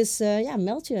mogelijk. Dus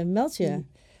meld je.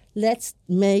 Let's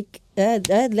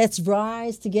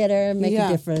rise together, make a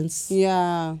difference.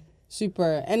 Ja,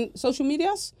 super. En social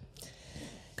media's?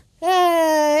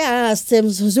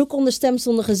 Zoek onder stem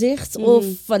zonder gezicht. Of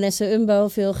Vanessa Umboh.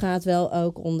 Veel gaat wel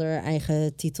ook onder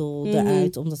eigen titel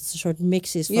eruit. Omdat het een soort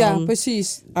mix is van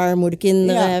precies. Armoede,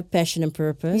 kinderen, passion en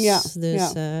purpose. Ja,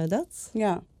 dus dat.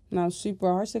 Ja, nou super.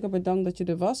 Hartstikke bedankt dat je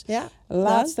er was. Ja,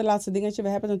 laatste dingetje. We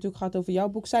hebben het natuurlijk gehad over jouw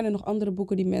boek. Zijn er nog andere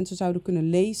boeken die mensen zouden kunnen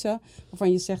lezen?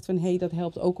 Waarvan je zegt van, dat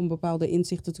helpt ook om bepaalde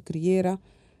inzichten te creëren.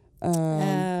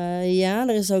 Er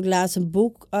is ook laatst een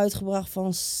boek uitgebracht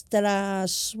van Stella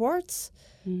Zwart.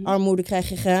 Armoede krijg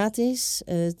je gratis.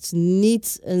 Het is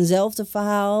niet eenzelfde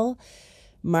verhaal.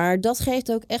 Maar dat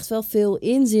geeft ook echt wel veel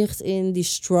inzicht in die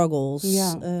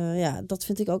struggles. Dat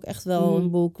vind ik ook echt wel een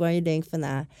boek waar je denkt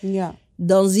van...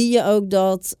 Dan zie je ook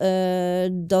dat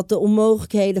de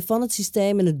onmogelijkheden van het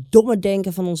systeem en het domme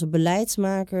denken van onze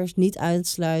beleidsmakers niet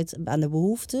uitsluit aan de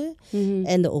behoeften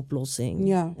en de oplossing.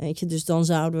 Ja. Weet je, dus dan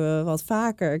zouden we wat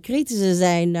vaker kritischer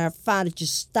zijn naar vadertje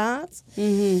staat.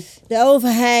 De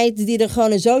overheid die er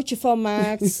gewoon een zootje van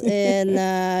maakt. En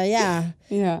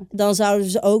dan zouden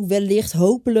ze ook wellicht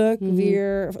hopelijk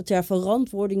weer ter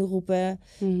verantwoording roepen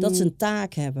dat ze een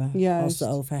taak hebben als de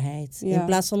overheid. In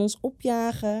plaats van ons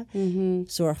opjagen.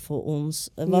 Zorg voor ons.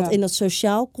 Wat in het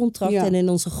sociaal contract en in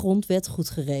onze grondwet goed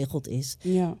geregeld is.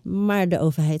 Ja. Maar de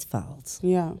overheid faalt.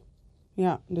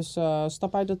 Ja, dus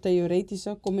stap uit dat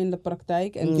theoretische, kom in de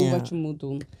praktijk en doe wat je moet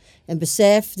doen. En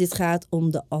besef, dit gaat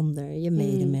om de ander, je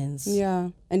medemens.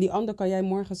 Ja, en die ander kan jij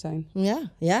morgen zijn.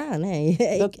 Nee.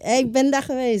 Ik ben daar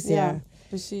geweest, ja.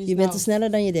 Precies. Je bent er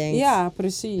sneller dan je denkt. Ja,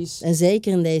 precies. En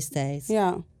zeker in deze tijd.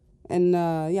 Ja. En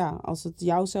als het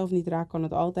jou zelf niet raakt, kan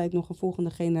het altijd nog een volgende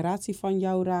generatie van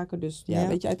jou raken. Dus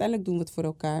weet je, uiteindelijk doen we het voor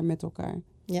elkaar, met elkaar.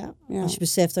 Ja. Als je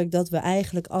beseft ook dat we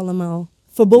eigenlijk allemaal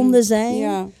verbonden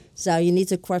zijn, zou je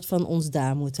niet een kwart van ons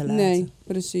daar moeten laten. Nee,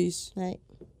 precies. Nee.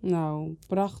 Nou,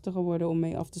 prachtige woorden om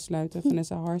mee af te sluiten.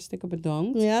 Vanessa, hartstikke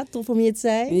bedankt. Ja, tof om je te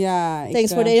zijn. Ja,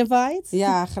 thanks voor de invite.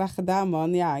 Ja, graag gedaan,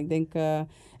 man. Ja, ik denk...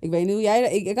 ik weet niet hoe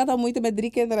jij... Ik had al moeite met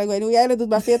 3 kinderen. Ik weet niet hoe jij dat doet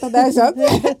bij 40.000.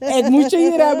 Ik moet je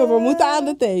hier hebben. We moeten aan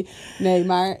de thee. Nee,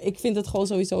 maar ik vind het gewoon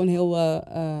sowieso een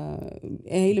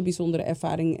hele bijzondere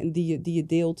ervaring die je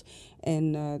deelt.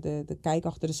 En de kijk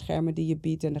achter de schermen die je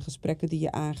biedt. En de gesprekken die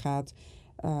je aangaat.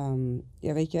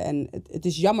 Weet je. En het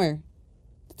is jammer.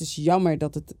 Het is jammer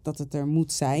dat het er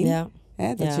moet zijn. Ja.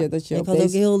 Hè, dat je ik had ook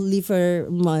heel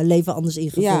liever mijn leven anders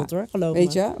ingevuld, hoor, geloof me.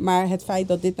 Weet je, maar het feit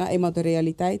dat dit nou eenmaal de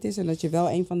realiteit is... en dat je wel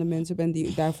een van de mensen bent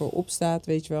die daarvoor opstaat,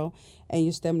 weet je wel... en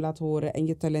je stem laat horen en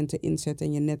je talenten inzet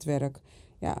en je netwerk...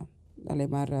 ja, alleen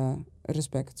maar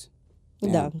respect.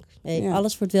 Dank.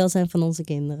 Alles voor het welzijn van onze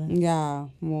kinderen. Ja,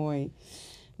 mooi.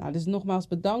 Nou, dus nogmaals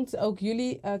bedankt. Ook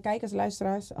jullie, kijkers,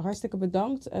 luisteraars, hartstikke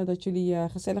bedankt... dat jullie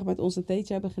gezellig met ons een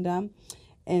theetje hebben gedaan...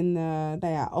 En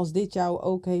als dit jou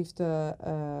ook heeft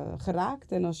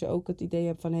geraakt en als je ook het idee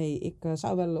hebt van... ik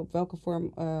zou wel op welke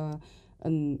vorm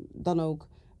dan ook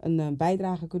een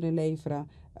bijdrage kunnen leveren...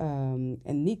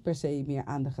 en niet per se meer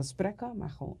aan de gesprekken, maar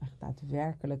gewoon echt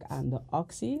daadwerkelijk aan de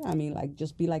actie. I mean,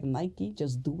 just be like Nike,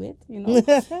 just do it, you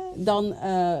know. Dan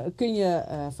kun je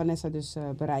Vanessa dus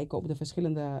bereiken op de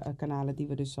verschillende kanalen die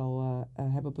we dus al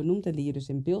hebben benoemd... en die je dus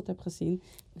in beeld hebt gezien.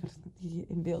 Die je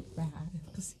in beeld bij haar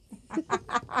hebt gezien.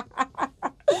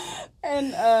 En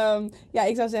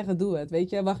ik zou zeggen, doe het. Weet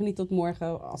je, wacht niet tot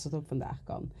morgen als het ook vandaag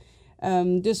kan.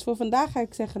 Dus voor vandaag ga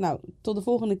ik zeggen, tot de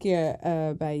volgende keer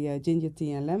bij Ginger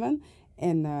Tea and Lemon.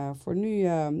 En voor nu,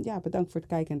 bedankt voor het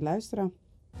kijken en het luisteren.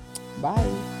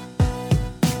 Bye.